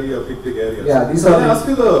a big area. Yeah, these Can are. I ask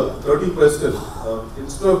you the dirty question?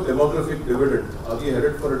 Instead of demographic dividend, are we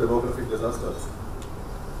headed for a demographic disaster?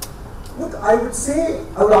 Look, I would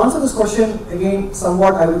answer this question again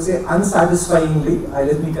somewhat, I would say, unsatisfyingly.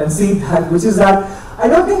 Let me concede that, which is that I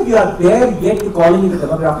don't think we are there yet to calling it a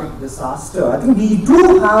demographic disaster. I think we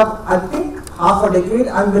do have, half a decade,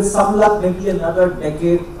 and with some luck, maybe another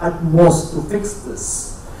decade at most to fix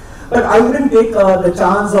this. But I wouldn't take the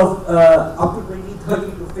chance of up to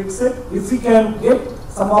 2030 to fix it. If we can get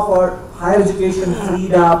some of our higher education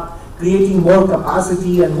freed up, creating more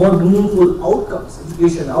capacity and more meaningful outcomes,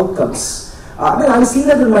 education outcomes. I've seen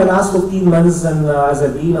that in my last 15 months and as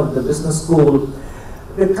a dean of the business school,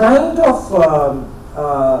 the kind of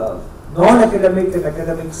non-academic and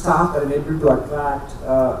academic staff that are able to attract,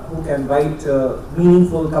 who can write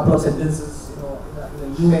meaningful couple of sentences, in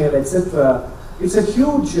an email, etc. It's a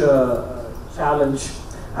huge challenge,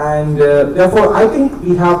 and therefore I think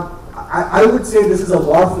we have. I would say this is a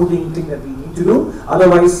war-footing thing that we need to do.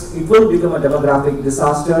 Otherwise, it will become a demographic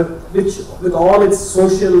disaster, which with all its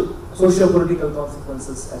socio-political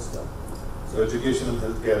consequences as well. So education and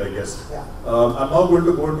healthcare, I guess. Yeah. I'm now going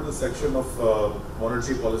to go into the section of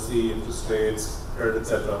monetary policy, interest rates, credit,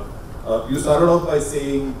 etc. You started off by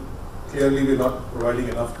saying clearly we're not providing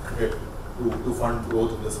enough credit to fund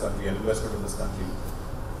growth in this country and investment in this country.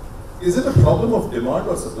 Is it a problem of demand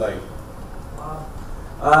or supply?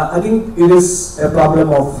 I think it is a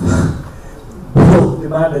problem of both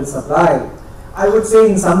demand and supply. I would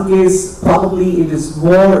say in some case, probably it is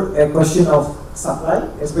more a question of supply,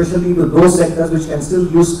 especially to those sectors which can still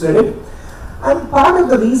use credit. And part of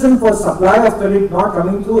the reason for supply of credit not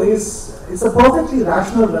coming through is it's a perfectly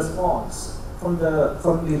rational response from the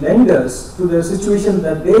lenders to the situation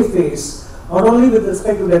that they face, not only with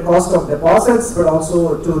respect to their cost of deposits, but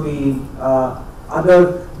also to the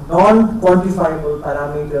other non-quantifiable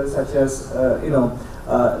parameters such as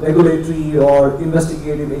regulatory or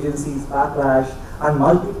investigative agencies backlash and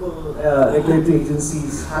multiple regulatory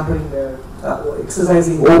agencies hampering their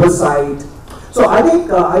exercising oversight. So I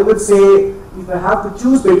think I would say if I have to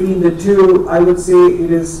choose between the two, I would say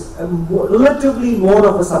it is relatively more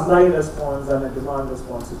of a supply response than a demand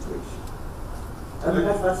response situation.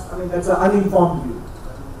 That's an uninformed view.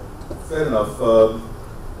 Fair enough.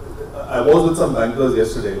 I was with some bankers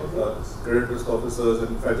yesterday, credit risk officers and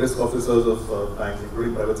in fact risk officers of banks,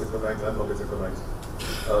 including private sector banks and public sector banks.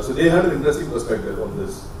 So they had an interesting perspective on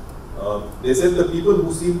this. They said the people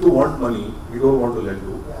who seem to want money, we don't want to lend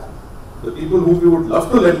to. The people who we would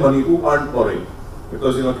love to lend money to aren't borrowing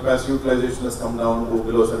because capacity utilization has come down to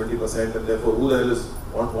below 70%, and therefore who the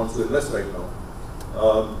hell wants to invest right now?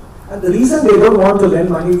 And the reason they don't want to lend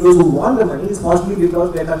money to those who want the money is possibly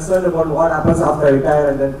because they're concerned about what happens after I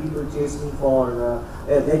retire and then people chase me for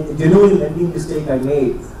a genuine lending mistake I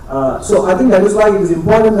made. So I think that is why it is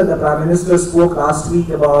important that the Prime Minister spoke last week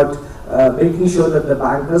about making sure that the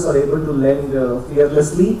bankers are able to lend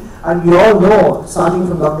fearlessly. And we all know, starting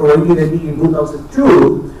from Dr. O.V. Reddy in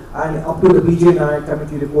 2002 and up to the PJ Nayak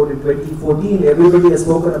committee report in 2014, everybody has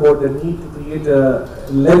spoken about the need to create a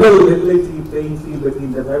level regulatory playing field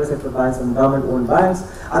between the private sector banks and government-owned banks.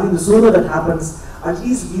 I think the sooner that happens, at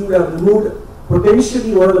least we would have removed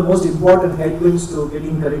potentially one of the most important headwinds to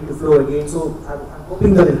getting credit to flow again. So I'm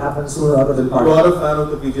hoping that it happens sooner rather than later. You are a fan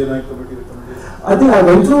of the PJ Nayak committee recommendation? I think I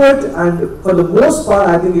went through it, and for the most part,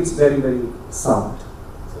 I think it's very, very sound.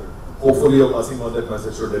 So hopefully you're passing on that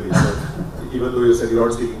message to Delhi, so even though you said you're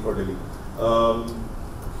not speaking for Delhi.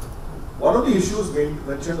 One of the issues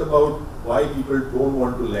mentioned about why people don't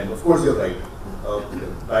want to lend, of course you're right.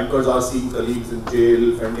 Bankers are seeing colleagues in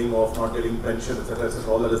jail, fending off, not getting pension, etc.,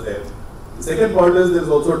 all that is there. The second part is there's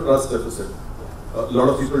also a trust deficit. A lot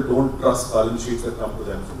of people don't trust balance sheets that come to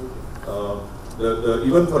them.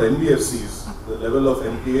 Even for NBFCs, the level of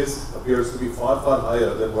NPAs appears to be far, far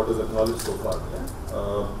higher than what is acknowledged so far.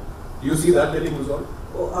 Do you see that getting resolved?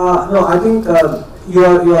 No, I think you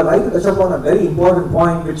are right to touch upon a very important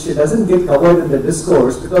point which doesn't get covered in the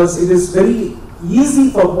discourse, because it is very easy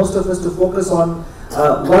for most of us to focus on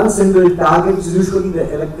one single target, which is usually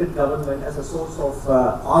the elected government, as a source of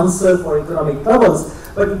answer for economic troubles.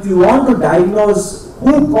 But if you want to diagnose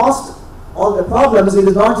who caused all the problems, it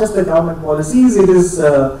is not just the government policies, it is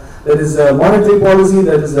there is a monetary policy,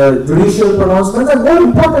 there is a judicial pronouncements, and more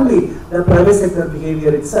importantly, the private sector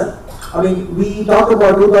behavior itself. I mean, we talked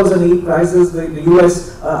about 2008 crisis, the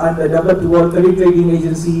US and the developed world credit rating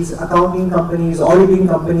agencies, accounting companies, auditing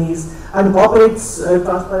companies, and corporate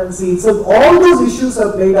transparency. So all those issues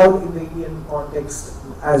are played out in the Indian context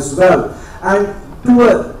as well. And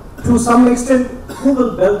to some extent, who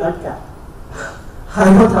will bell that cap? I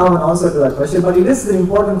don't have an answer to that question, but it is an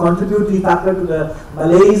important contributory factor to the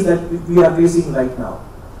malaise that we are facing right now.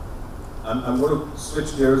 I'm going to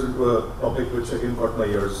switch gears into a topic which again caught my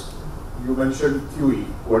ears. You mentioned QE,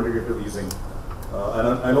 quantitative easing. And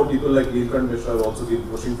I know people like Neelkanth Mishra have also been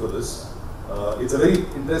pushing for this. It's a very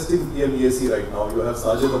interesting PMEAC right now. You have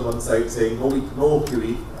Sajid on one side saying no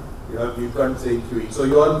QE. You have Neelkanth saying QE. So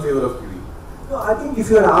you are in favor of QE? No, I think if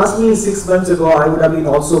you had asked me 6 months ago, I would have been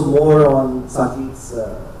also more on Sajid's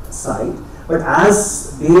side. But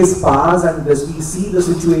as days pass and as we see the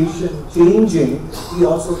situation changing, we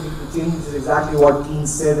also need to change exactly what Keen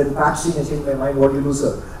said, and patching and change my mind, what you do,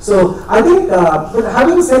 sir. So I think, but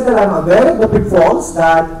having said that, I'm aware of the pitfalls,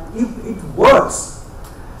 that if it works,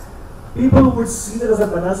 people would see that as a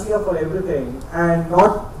panacea for everything and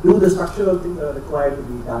not do the structural things that are required to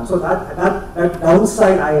be done. So that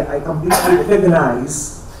downside I completely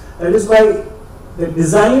recognize. That is why the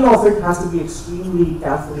design of it has to be extremely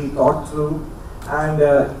carefully thought through, and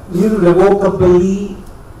irrevocably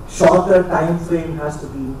shorter time frame has to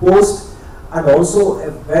be imposed, and also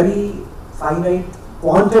a very finite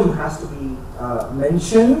quantum has to be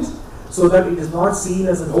mentioned, so that it is not seen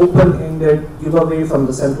as an open-ended giveaway from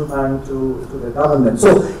the central bank to the government.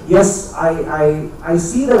 So yes, I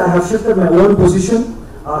see that I have shifted my own position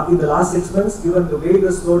in the last 6 months, given the way the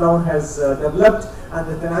slowdown has developed, and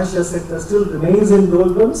the financial sector still remains in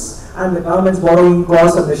doldrums, and the government's borrowing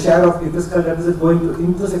costs and the share of the fiscal deficit going to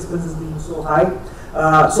interest expenses being so high.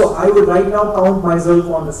 So I would right now count myself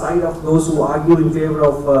on the side of those who argue in favor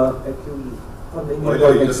of a QE. By the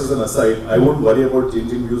way, just as an aside, I wouldn't worry about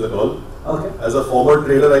changing views at all. Okay. As a former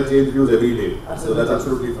trader, I change views every day. Absolutely. So that's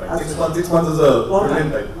absolutely fine. Absolutely. 6 months is a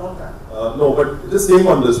brilliant time. Long time. No, but just staying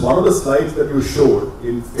on this, one of the slides that you showed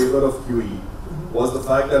in favor of QE was the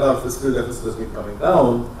fact that our fiscal deficit has been coming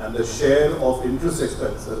down, and the share of interest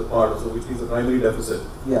expense as a part, so which means the primary deficit,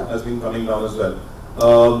 has been coming down as well.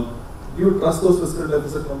 Do you trust those fiscal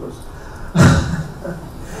deficit numbers?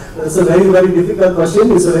 That's a very, very difficult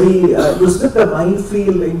question. It's a very, you slip the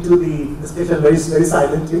minefield into the discussion very, very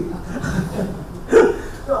silently.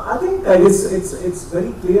 No, I think it's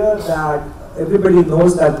very clear that everybody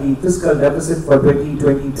knows that the fiscal deficit for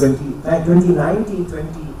 2019-20,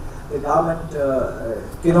 the government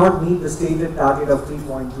cannot meet the stated target of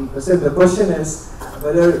 3.3%. The question is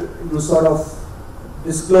whether you sort of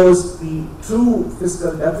disclose the true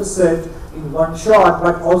fiscal deficit in one shot,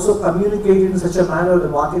 but also communicate it in such a manner the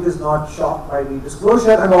market is not shocked by the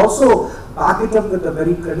disclosure, and also back it up with a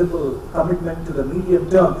very credible commitment to the medium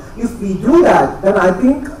term. If we do that, then I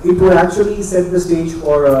think it will actually set the stage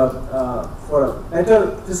for a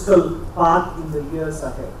better fiscal path in the years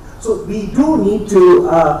ahead. So we do need to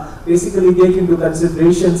basically take into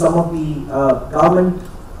consideration some of the government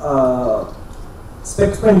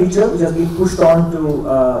expenditure which has been pushed on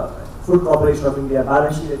to Food Corporation of India,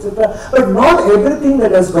 balance sheet, etc. But not everything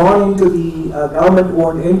that has gone into the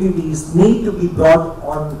government-owned entities need to be brought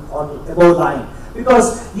on above line.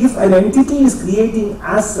 Because if an entity is creating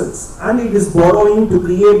assets and it is borrowing to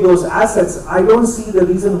create those assets, I don't see the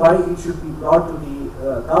reason why it should be brought to the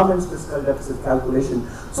government's fiscal deficit calculation.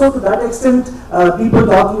 So to that extent, people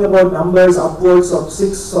talking about numbers upwards of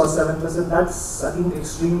 6 or 7%, that's I think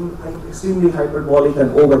extremely hyperbolic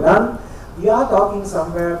and overdone. We are talking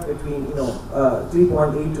somewhere between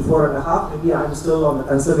 3.8 to 4.5. Maybe I'm still on the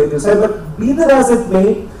conservative side, but be that as it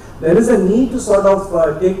may, there is a need to sort of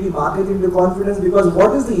take the market into confidence, because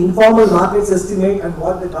what is the informal markets estimate and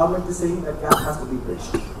what the government is saying, that gap has to be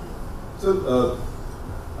bridged. So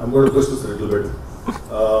I'm going to push this a little bit.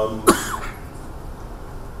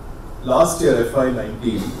 Last year,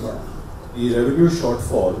 FY19, the revenue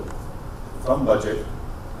shortfall from budget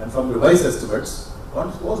and from revised estimates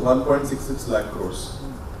was 1.66 lakh crores.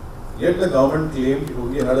 Yet the government claimed it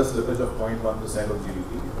only had a slippage of 0.1% of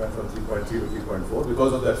GDP. It went from 3.3 to 3.4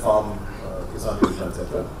 because of that farm Kisan Yojana,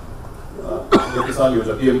 etc.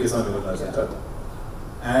 PM Kisan Yojana, etc.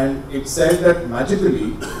 And it said that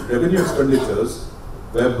magically revenue expenditures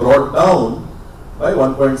were brought down by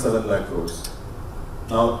 1.7 lakh crores.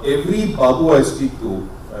 Now every Babu I speak to,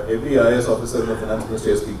 every IAS officer in the finance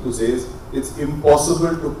ministry I speak to says it's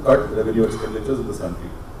impossible to cut revenue expenditures in this country.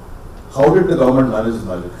 How did the government manage this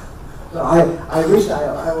magic? I wish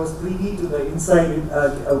I was privy to the inside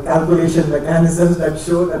calculation mechanisms that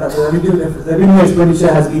show that the revenue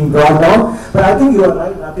expenditure has been brought down. But I think you are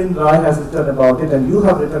right, Natin Roy has written about it and you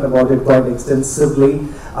have written about it quite extensively.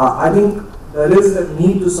 I think there is a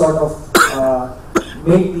need to sort of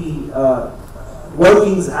make the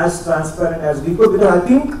workings as transparent as we could, because I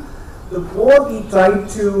think the more we try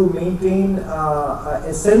to maintain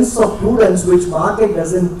a sense of prudence which market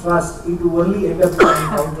doesn't trust, it will only end up becoming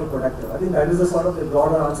counterproductive. I think that is the sort of the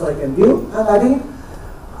broader answer I can give, and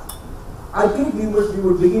I think we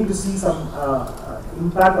would begin to see some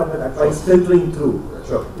impact of that advice filtering through.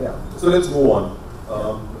 Sure. Yeah. So let's move on.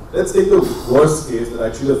 Let's take the worst case that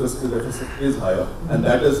actually the fiscal deficit is higher, and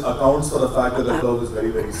that is accounts for the fact that the curve is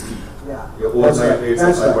very, very steep. Yeah. Your overnight rates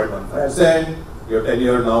are 5.15%. Your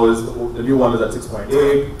 10-year now is, the new one is at 6.8,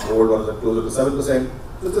 the old one is at closer to 7%.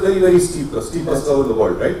 So it's a very, very steep curve, steepest curve in the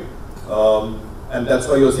world, right? And that's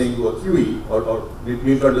why you're saying do a QE, or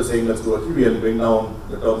Neelkant is saying let's do a QE and bring down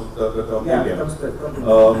the term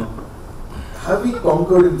premium. Have we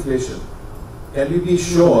conquered inflation? Can we be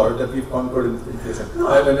sure that we've conquered inflation?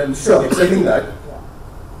 And then Sure. extending that,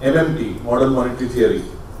 MMT, modern monetary theory,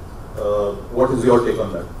 what is your take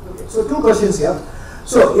on that? Okay. So two questions here.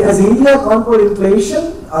 So has India conquered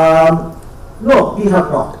inflation? No, we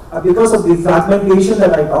have not. Because of the fragmentation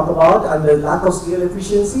that I talk about and the lack of scale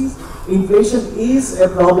efficiencies, inflation is a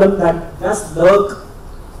problem that does lurk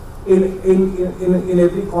in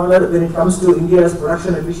every corner when it comes to India's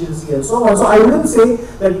production efficiency and so on. So I wouldn't say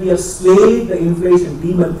that we have slayed the inflation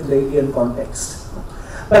demon in the Indian context.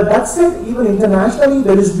 But that said, even internationally,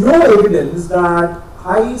 there is no evidence that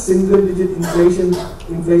high single-digit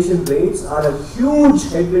inflation rates are a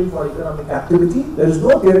huge headwind for economic activity. There is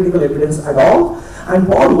no theoretical evidence at all. And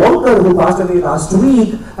Paul Volcker, who passed away last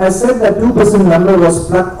week, has said that 2% number was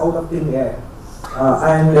plucked out of thin air.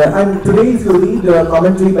 And today, if you read the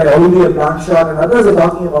commentary by Olivier Blanchard and others are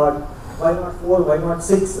talking about why not 4, why not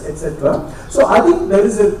 6, etc. So I think there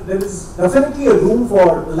is definitely a room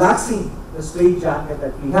for relaxing the straitjacket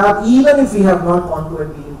that we have, even if we have not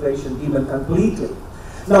conquered the inflation demon completely.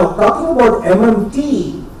 Now, talking about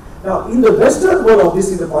MMT, now in the Western world,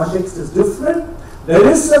 obviously the context is different. There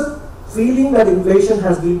is a feeling that inflation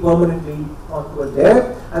has been permanently conquered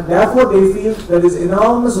there, and therefore they feel there is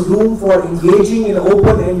enormous room for engaging in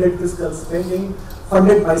open-ended fiscal spending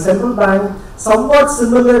funded by central bank, somewhat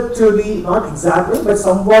similar to the, not exactly, but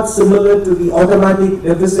somewhat similar to the automatic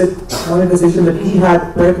deficit monetization that we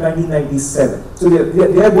had prior to 1997. So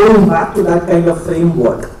they are going back to that kind of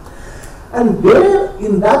framework. And there,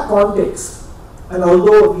 in that context, and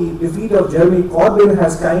although the defeat of Jeremy Corbyn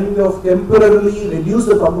has kind of temporarily reduced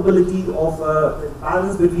the probability of a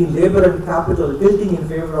balance between labor and capital tilting in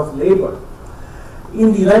favor of labor,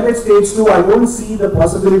 in the United States too, I don't see the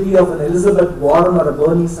possibility of an Elizabeth Warren or a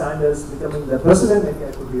Bernie Sanders becoming the president. Maybe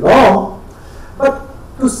I could be wrong. But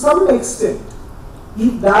to some extent,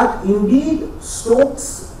 if that indeed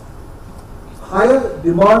stokes higher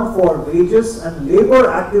demand for wages and labor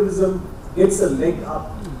activism gets a leg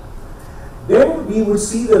up, then we would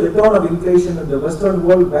see the return of inflation in the Western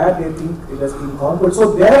world where they think it has been conquered.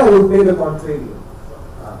 So there I would play the contrarian.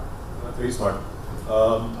 That's very smart.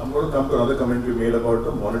 I'm going to come to another comment you made about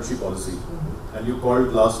the monetary policy. And you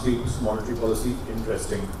called last week's monetary policy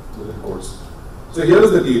interesting within quotes. So here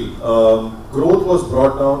is the deal. Growth was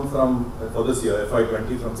brought down for this year,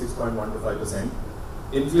 FY20, from 6.1 to 5%.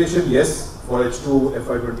 Inflation, yes, for H2,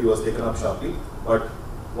 FY20 was taken up sharply, but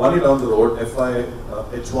 1 year down the road,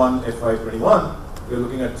 H1, FY21, we're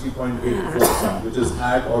looking at 3.8 to 4%, which is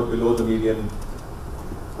at or below the median.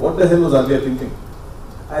 What the hell was RBI thinking?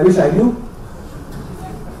 I wish I knew.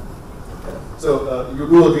 So you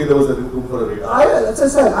do agree there was a room for a rate? As I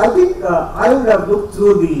said, I think I would have looked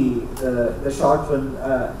through the short-run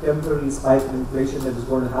temporary spike in inflation that is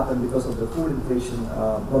going to happen because of the food inflation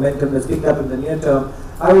momentum that's picked up in the near term.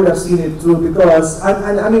 I would have seen it through because,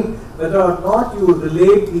 and I mean, whether or not you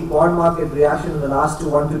relate the bond market reaction in the last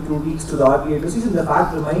 1 to 2 weeks to the RBI decision, the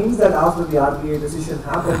fact remains that after the RBI decision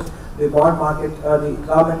happened, the bond market, the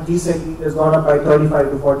government G-Sec has gone up by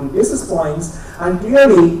 35 to 40 basis points, and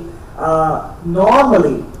clearly,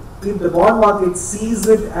 normally, if the bond market sees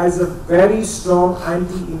it as a very strong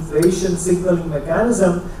anti-inflation signaling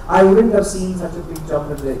mechanism, I wouldn't have seen such a big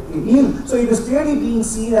jump in the yield. So it is clearly being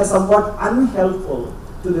seen as somewhat unhelpful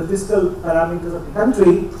to the fiscal parameters of the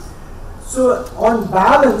country. So on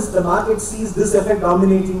balance, the market sees this effect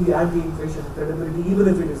dominating the anti-inflation credibility, even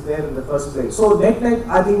if it is there in the first place. So net-net,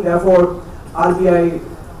 I think therefore, RBI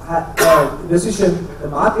decision, the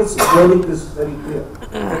market's verdict is very clear.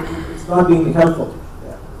 It's not being helpful.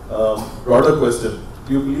 Yeah. Broader question.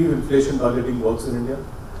 Do you believe inflation targeting works in India?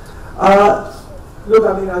 Look,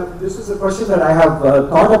 I mean, this is a question that I have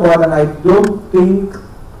thought about, and I don't think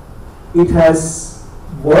it has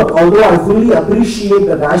worked, although I fully appreciate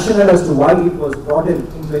the rationale as to why it was brought in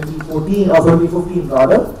 2014 or 2015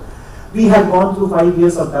 rather. We had gone through 5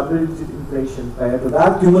 years of double-digit inflation prior to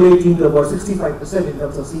that, accumulating to about 65% in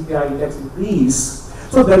terms of CPI index increase.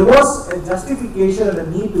 So there was a justification and a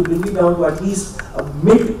need to bring it down to at least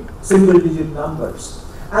mid-single-digit numbers.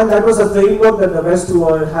 And that was a framework that the West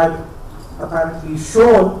world had apparently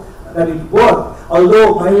shown that it worked.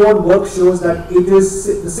 Although my own work shows that it is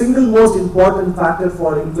the single most important factor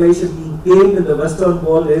for inflation being tamed in the Western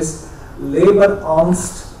world is labor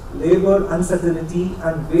angst, labor uncertainty,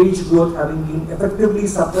 and wage growth having been effectively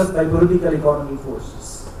suppressed by political economy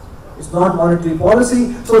forces. It's not monetary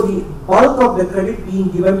policy, so the bulk of the credit being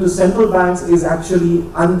given to central banks is actually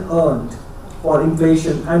unearned for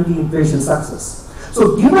inflation, anti-inflation success.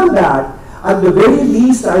 So given that, at the very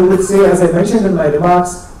least, I would say, as I mentioned in my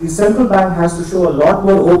remarks, the central bank has to show a lot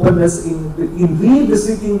more openness in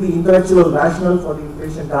revisiting the intellectual rationale for the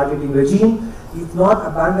inflation targeting regime. If not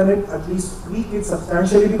abandon it, at least tweak it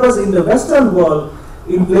substantially, because in the Western world,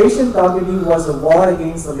 inflation targeting was a war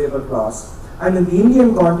against the labor class. And in the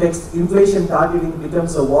Indian context, inflation targeting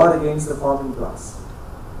becomes a war against the farming class.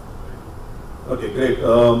 Okay, great.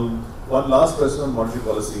 One last question on monetary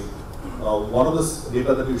policy. One of the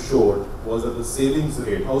data that you showed was that the savings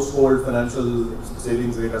rate, household financial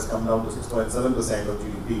savings rate has come down to 6.7% of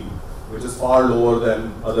GDP, which is far lower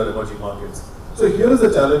than other emerging markets. So here is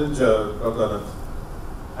the challenge, Dr. Ananth.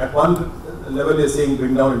 At one level, you're saying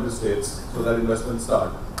bring down interest rates so that investments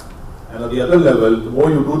start. And at the other level, the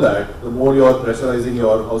more you do that, the more you're pressurizing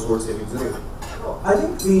your household savings rate. I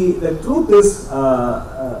think the truth is,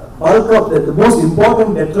 bulk of the most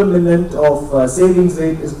important determinant of savings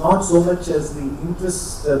rate is not so much as the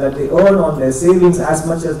interest that they earn on their savings as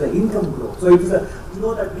much as the income growth. So it is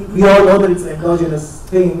we all know that it's an endogenous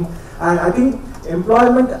thing, and I think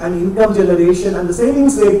employment and income generation and the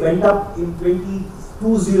savings rate went up in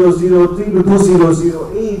 2003 to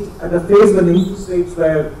 2008 at a phase when interest rates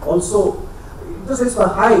were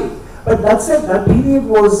high. But that said, that period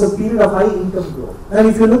was a period of high income growth. And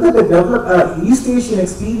if you look at the East Asian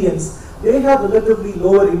experience, they have relatively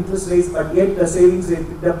lower interest rates, but yet the savings rate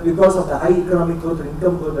picked up because of the high economic growth and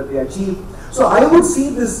income growth that they achieved. So I would see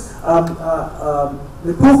this, the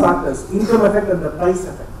two factors, income effect and the price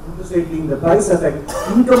effect. Interest rate being the price effect,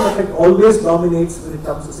 income effect always dominates when it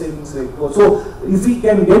comes to savings rate growth. So if we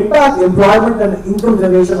can get back employment and income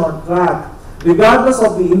generation on track, regardless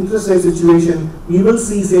of the interest rate situation, we will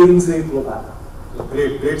see savings rate go back up.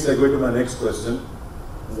 Great segue to my next question.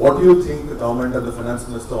 What do you think the government and the finance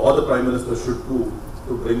minister or the prime minister should do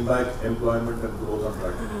to bring back employment and growth on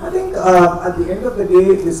track? I think at the end of the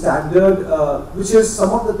day, the standard, which is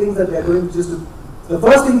some of the things that they are doing, the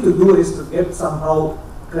first thing to do is to get somehow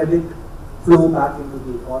credit flow back into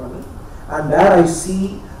the economy. And there I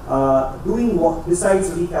see doing what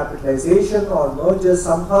besides recapitalization or mergers,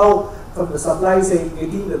 somehow from the supply side,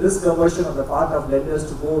 getting the risk aversion on the part of lenders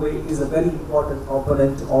to go away is a very important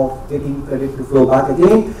component of getting credit to flow back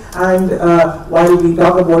again. And while we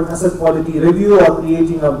talk about asset quality review or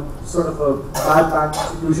creating a sort of a bad bank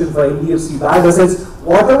institution for NBFC bad assets,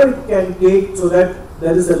 whatever it can take so that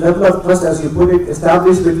there is a level of trust, as you put it,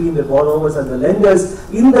 established between the borrowers and the lenders.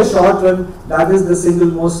 In the short run, that is the single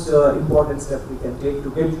most important step we can take to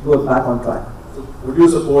get growth back on track. So would you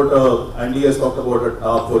support, Andy has talked about a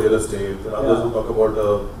TARP for real estate, there are others who talk about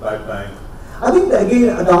a bad bank. I think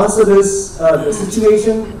again the answer is the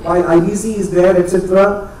situation, while IBC is there,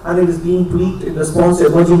 etc., and it is being tweaked in response to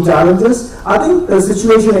emerging challenges. I think the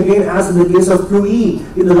situation again, as in the case of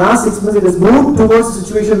QE, in the last 6 months it has moved towards a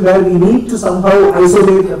situation where we need to somehow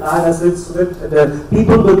isolate the bad assets so that the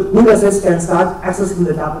people with good assets can start accessing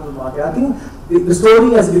the capital market. I think the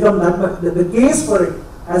story has become that much, the case for it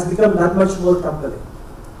has become that much more compelling.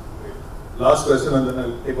 Last question, and then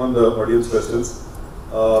I'll take on the audience questions.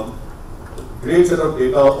 Great set of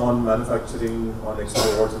data on manufacturing, on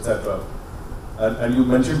exports, etc. And you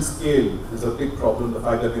mentioned scale is a big problem, the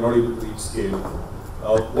fact that we're not able to reach scale.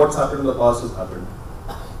 What's happened in the past has happened.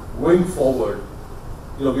 Going forward,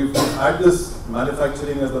 we've had this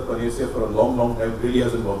manufacturing as the panacea for a long, long time, really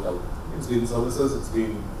hasn't worked out. It's been services, it's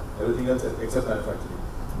been everything else except manufacturing.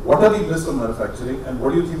 What are the risks of manufacturing, and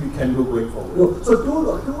what do you think we can do going forward? So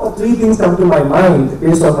two or three things come to my mind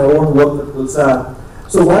based on my own work with Pulsar.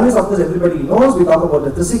 So one is, of course, everybody knows, we talk about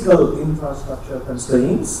the physical infrastructure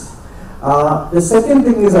constraints. The second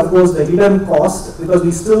thing is, of course, the hidden cost, because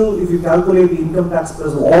we still, if you calculate the income tax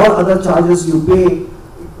plus all other charges you pay, it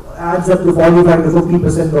adds up to 45 to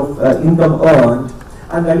 50% of income earned.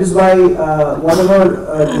 And that is why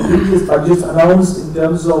whatever the previous budgets announced in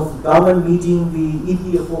terms of government meeting the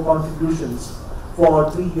EPFO contributions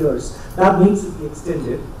for 3 years, that needs to be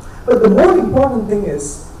extended. But the more important thing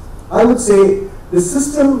is, I would say, the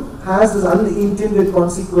system has this unintended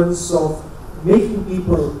consequence of making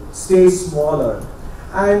people stay smaller.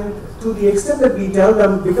 And to the extent that we tell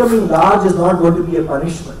them becoming large is not going to be a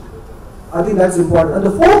punishment. I think that's important. And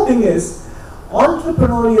the fourth thing is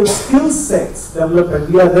entrepreneurial skill sets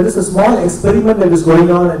development. There is a small experiment that is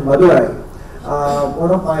going on in Madurai.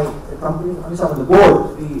 One of my companies, on the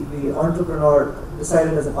board, the entrepreneur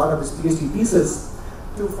decided as a part of his PhD thesis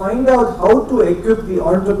to find out how to equip the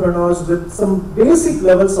entrepreneurs with some basic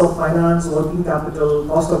levels of finance, working capital,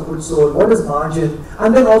 cost of goods sold, what is margin,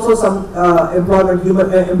 and then also some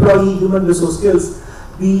employee human resource skills.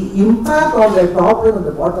 The impact on the top line and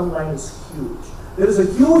the bottom line is huge. There is a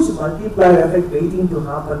huge multiplier effect waiting to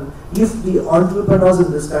happen if the entrepreneurs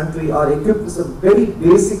in this country are equipped with some very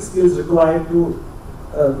basic skills required to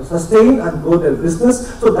sustain and grow their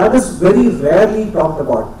business. So that is very rarely talked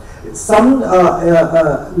about. Some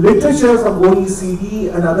literature from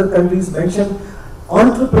OECD and other countries mention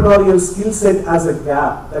entrepreneurial skill set as a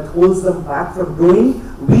gap that holds them back from growing.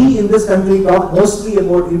 We in this country talk mostly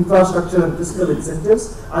about infrastructure and fiscal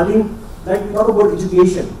incentives. I think, like we talk about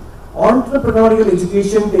education, entrepreneurial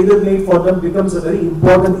education tailor-made for them becomes a very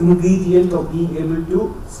important ingredient of being able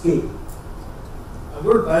to scale. I'm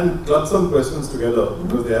going to try and club some questions together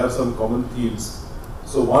because they have some common themes.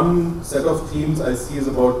 So one set of themes I see is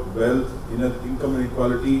about wealth, income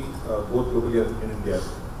inequality, both globally and in India,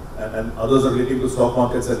 and others are relating to stock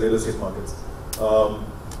markets and real estate markets.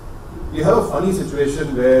 We have a funny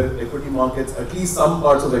situation where equity markets, at least some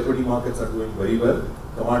parts of equity markets are doing very well,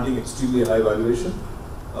 commanding extremely high valuation,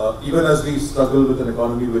 even as we struggle with an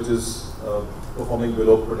economy which is performing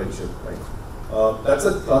below potential, right? That's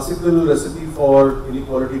a classical recipe for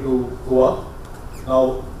inequality to go up.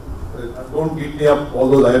 Now, don't beat me up all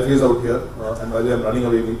those IFAs out here, and by the way, I'm running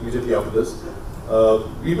away immediately after this.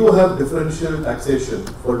 We do have differential taxation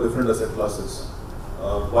for different asset classes.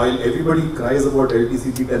 While everybody cries about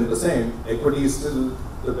LTCG 10%, equity is still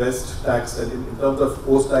the best tax, and in terms of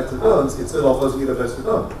post-tax returns, it still offers me the best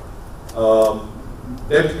return.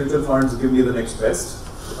 Debt mutual funds give me the next best.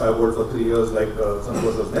 If I hold for 3 years, like someone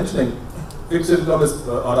was mentioning, fixed income is,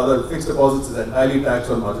 or other fixed deposits is entirely taxed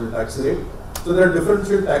on marginal tax rate. So there are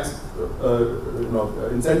differential tax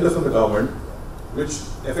incentives from the government, which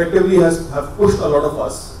effectively have pushed a lot of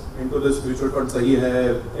us into this mutual fund sahi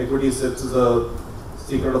hai, equity SIPs is a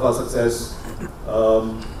secret of our success.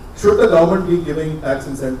 Should the government be giving tax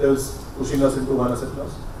incentives, pushing us into one asset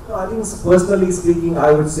class? No, I think personally speaking,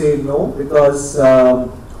 I would say no, because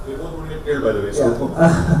we don't want to get killed, by the way. So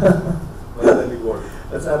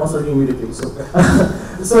that's I'm also doing immediately.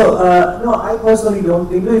 So, no, I personally don't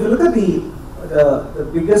think. If you look at the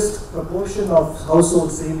biggest proportion of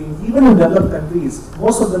household savings, even in developed countries,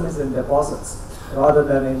 most of them is in deposits. rather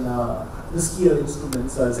than in riskier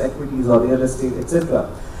instruments as equities or real estate, etc.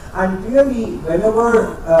 And clearly,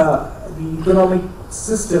 whenever the economic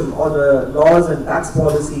system or the laws and tax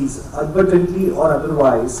policies advertently or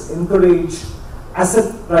otherwise encourage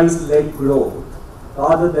asset price-led growth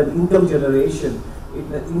rather than income generation,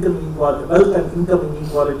 wealth and income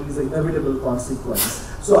inequality is an inevitable consequence.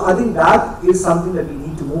 So I think that is something that we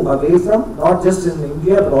need to move away from, not just in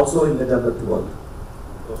India but also in the developed world.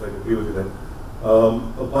 I agree with you then.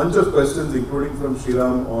 A bunch of questions, including from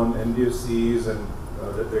Shriram on NBFCs and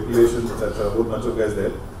regulations, etc. A whole bunch of guys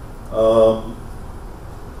there.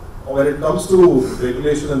 When it comes to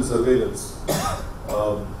regulation and surveillance,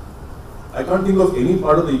 I can't think of any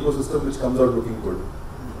part of the ecosystem which comes out looking good.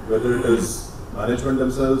 Whether it is management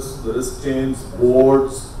themselves, the risk chains,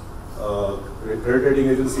 boards, credit rating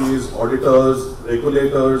agencies, auditors,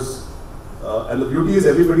 regulators, and the beauty is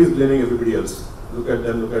everybody is blaming everybody else. Look at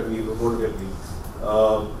them, look at me, don't look at me.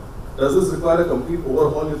 Does this require a complete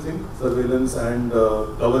overhaul, you think, surveillance and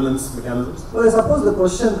governance mechanisms? Well, I suppose the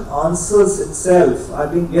question answers itself. I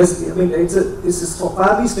think yes. I mean, it's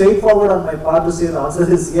fairly straightforward on my part to say the answer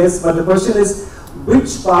is yes. But the question is,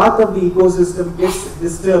 which part of the ecosystem gets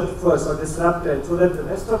disturbed first or disrupted, so that the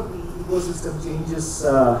rest of the ecosystem changes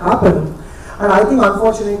happen? And I think,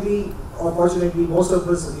 unfortunately, or fortunately, most of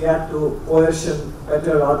us react to coercion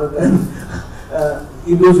better rather than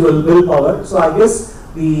individual willpower. So I guess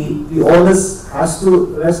the onus has to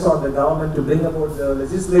rest on the government to bring about the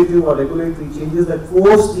legislative or regulatory changes that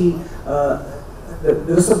force the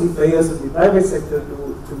rest of the players in the private sector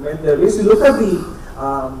to mend their ways. You look at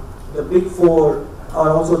the big four or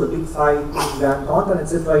also the big five in Van Norton,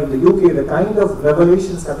 etc. in the UK, the kind of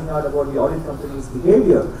revelations coming out about the audit company's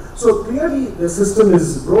behavior. So clearly the system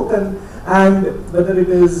is broken, and whether it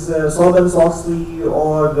is Sarbanes-Oxley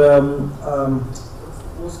or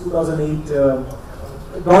post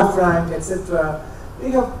 2008 Dodd-Frank, etc.,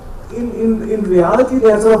 they have, in reality, they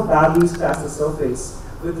have sort of barely scratched the surface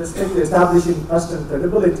with respect to establishing trust and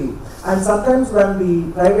credibility. And sometimes when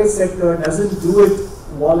the private sector doesn't do it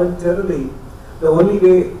voluntarily, the only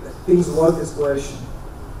way things work is coercion.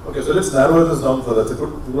 Okay, so let's narrow this down further. That's a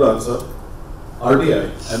good answer.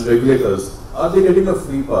 RDI and regulators, are they getting a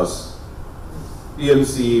free pass?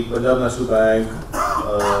 PMC, Punjab National Bank,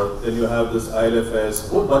 then you have this ILFS, a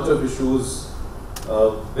whole bunch of issues.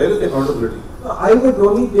 Where is the accountability? I would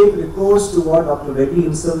only take recourse to what Dr. Reddy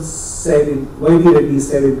himself said, Reddy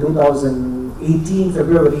said in 2018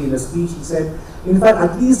 February in a speech. He said, in fact,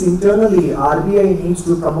 at least internally, RBI needs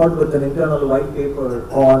to come out with an internal white paper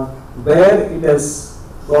on where it has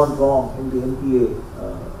gone wrong in the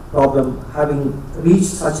NPA problem, having reached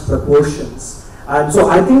such proportions. And so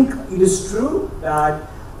I think it is true that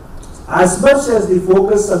as much as the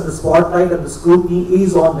focus and the spotlight and the scrutiny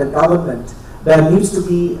is on the government, there needs to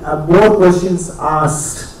be more questions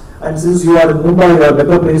asked. And since you are in Mumbai, you are a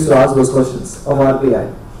better place to ask those questions of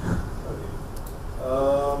RBI.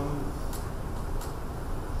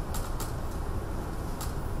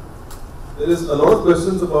 There is a lot of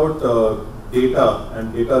questions about data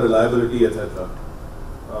and data reliability, etc.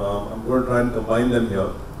 I'm going to try and combine them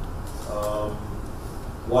here.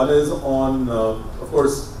 One is on, of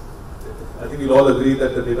course, I think we'll all agree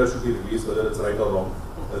that the data should be released, whether it's right or wrong,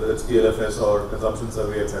 whether it's TLFS or consumption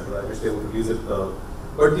survey, etc. I wish they would release it.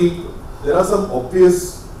 But there are some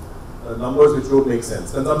obvious numbers which don't make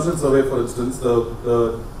sense. Consumption survey, for instance,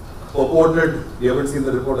 the purported, we haven't seen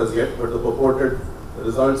the report as yet, but the purported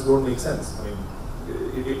results don't make sense. I mean,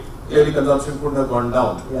 clearly consumption couldn't have gone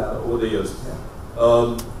down over the years. Yeah.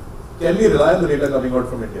 Can we rely on the data coming out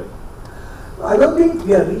from India? I don't think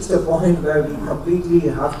we have reached a point where we completely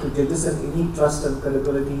have to jettison any trust and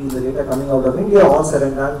credibility in the data coming out of India. All said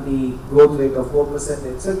and done, the growth rate of 4%,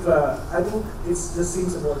 etc. I think it just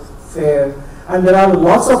seems more fair. And there are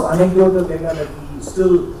lots of anecdotal data that we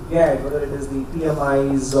still get, whether it is the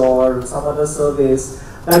PMIs or some other surveys,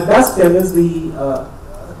 that does tell us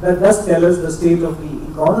the state of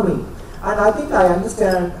the economy. And I think I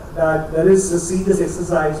understand that there is a serious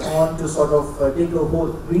exercise on to sort of take a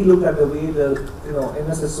whole relook at the way the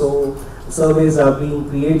NSSO surveys are being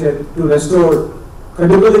created to restore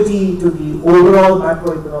credibility to the overall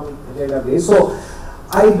macroeconomic database. So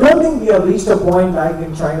I don't think we have reached a point like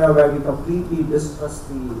in China where we completely distrust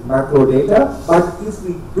the macro data, but if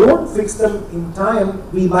we don't fix them in time,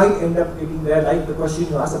 we might end up getting there, like the question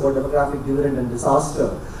you asked about demographic dividend and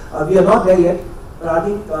disaster. We are not there yet. But I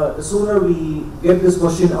think the sooner we get this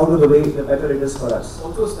question out of the way, the better it is for us.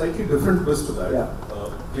 Also a slightly different twist to that. Yeah.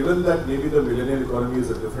 Given that maybe the millennial economy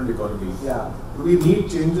is a different economy, yeah. Do we need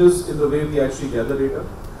changes in the way we actually gather data?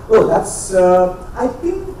 Oh, that's, I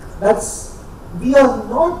think that's we are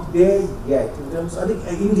not there yet in terms. I think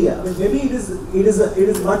India. I mean, maybe it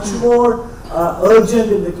is much more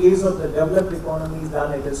urgent in the case of the developed economies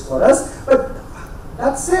than it is for us. But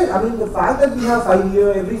that said, I mean, the fact that we have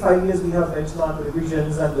every 5 years we have benchmark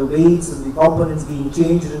revisions and the weights and the components being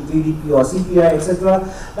changed in GDP or CPI, etc.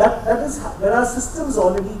 There are systems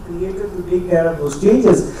already created to take care of those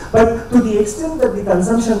changes. But to the extent that the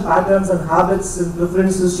consumption patterns and habits and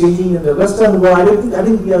preferences changing in the Western world, I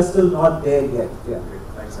think we are still not there yet. Yeah. Okay,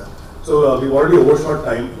 thanks, sir. So we've already overshot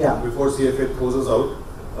time before CFA closes out.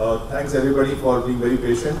 Thanks everybody for being very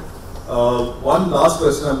patient. One last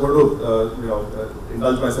question, I'm going to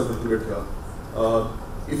indulge myself a little bit here.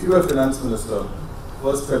 If you were Finance Minister,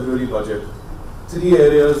 first February budget, 3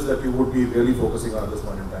 areas that you would be really focusing on at this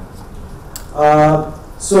point in time.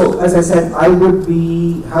 So, as I said, I would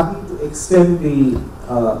be happy to extend the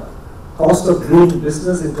cost of doing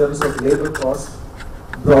business in terms of labor cost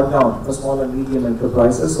brought down for small and medium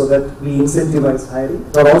enterprises so that we incentivize hiring,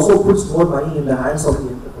 but also puts more money in the hands of the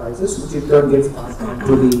enterprises, which in turn gets passed on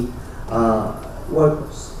to the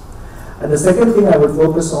workers. And the second thing I would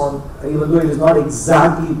focus on, even though it is not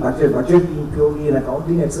exactly budget being purely an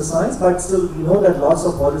accounting exercise, but still we know that lots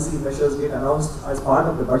of policy measures get announced as part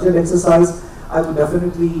of the budget exercise. I would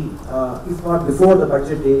definitely, if not before the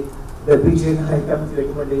budget day, the PJ and I come to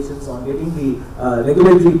recommendations on getting the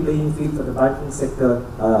regulatory playing field for the banking sector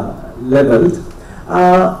leveled.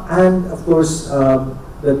 And of course,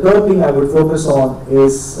 the third thing I would focus on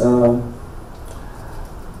is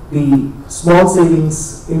the small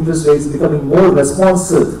savings interest rates becoming more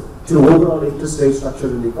responsive to overall interest rate structure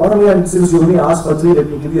in the economy. And since you only asked for 3, let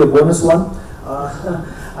me give you a bonus one.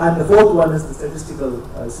 And the fourth one is the statistical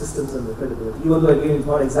systems and the credibility, even though again it's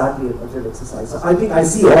not exactly a budget exercise. So I think I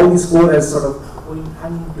see all these 4 as sort of going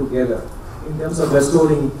hanging together in terms of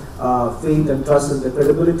restoring faith and trust in the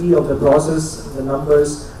credibility of the process, the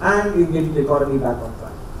numbers, and in getting the economy back on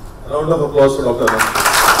track. A round of applause for Dr. Ananth.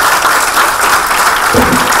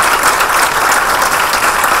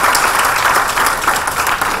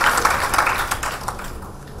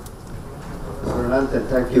 And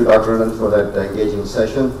thank you, Dr. Ananth, for that engaging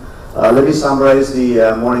session. Let me summarize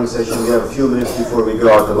the morning session. We have a few minutes before we go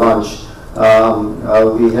out to lunch.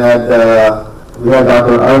 We had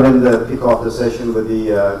Dr. Arvind kick off the session with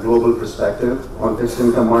the global perspective on fixed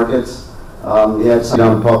income markets. We had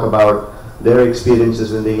some talk about their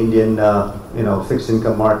experiences in the Indian, fixed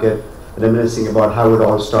income market, reminiscing about how it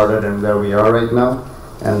all started and where we are right now.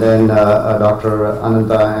 And then Dr.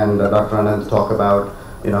 Anantha and Dr. Ananth talk about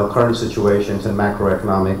current situations and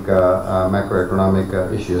macroeconomic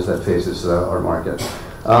issues that faces our market.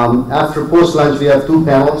 After post-lunch, we have 2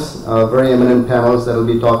 panels, very eminent panels that will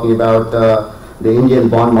be talking about the Indian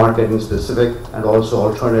bond market in specific and also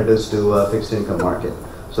alternatives to fixed income market.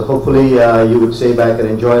 So hopefully you would stay back and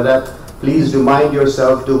enjoy that. Please remind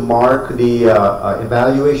yourself to mark the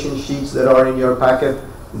evaluation sheets that are in your packet.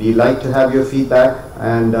 We like to have your feedback,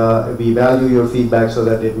 and we value your feedback so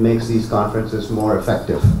that it makes these conferences more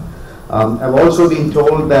effective. I've also been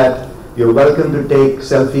told that you're welcome to take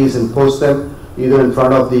selfies and post them either in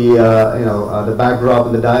front of the the backdrop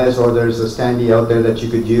in the dais, or there's a standee out there that you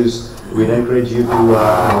could use. We'd encourage you to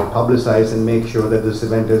publicize and make sure that this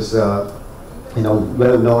event is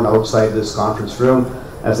well known outside this conference room.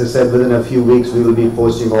 As I said, within a few weeks we will be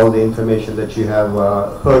posting all the information that you have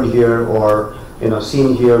heard here or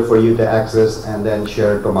seen here for you to access and then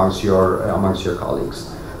share it amongst your colleagues.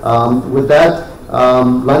 With that,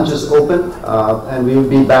 lunch is open, and we will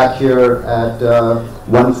be back here at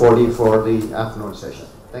 1:40 for the afternoon session.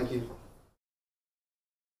 Thank you.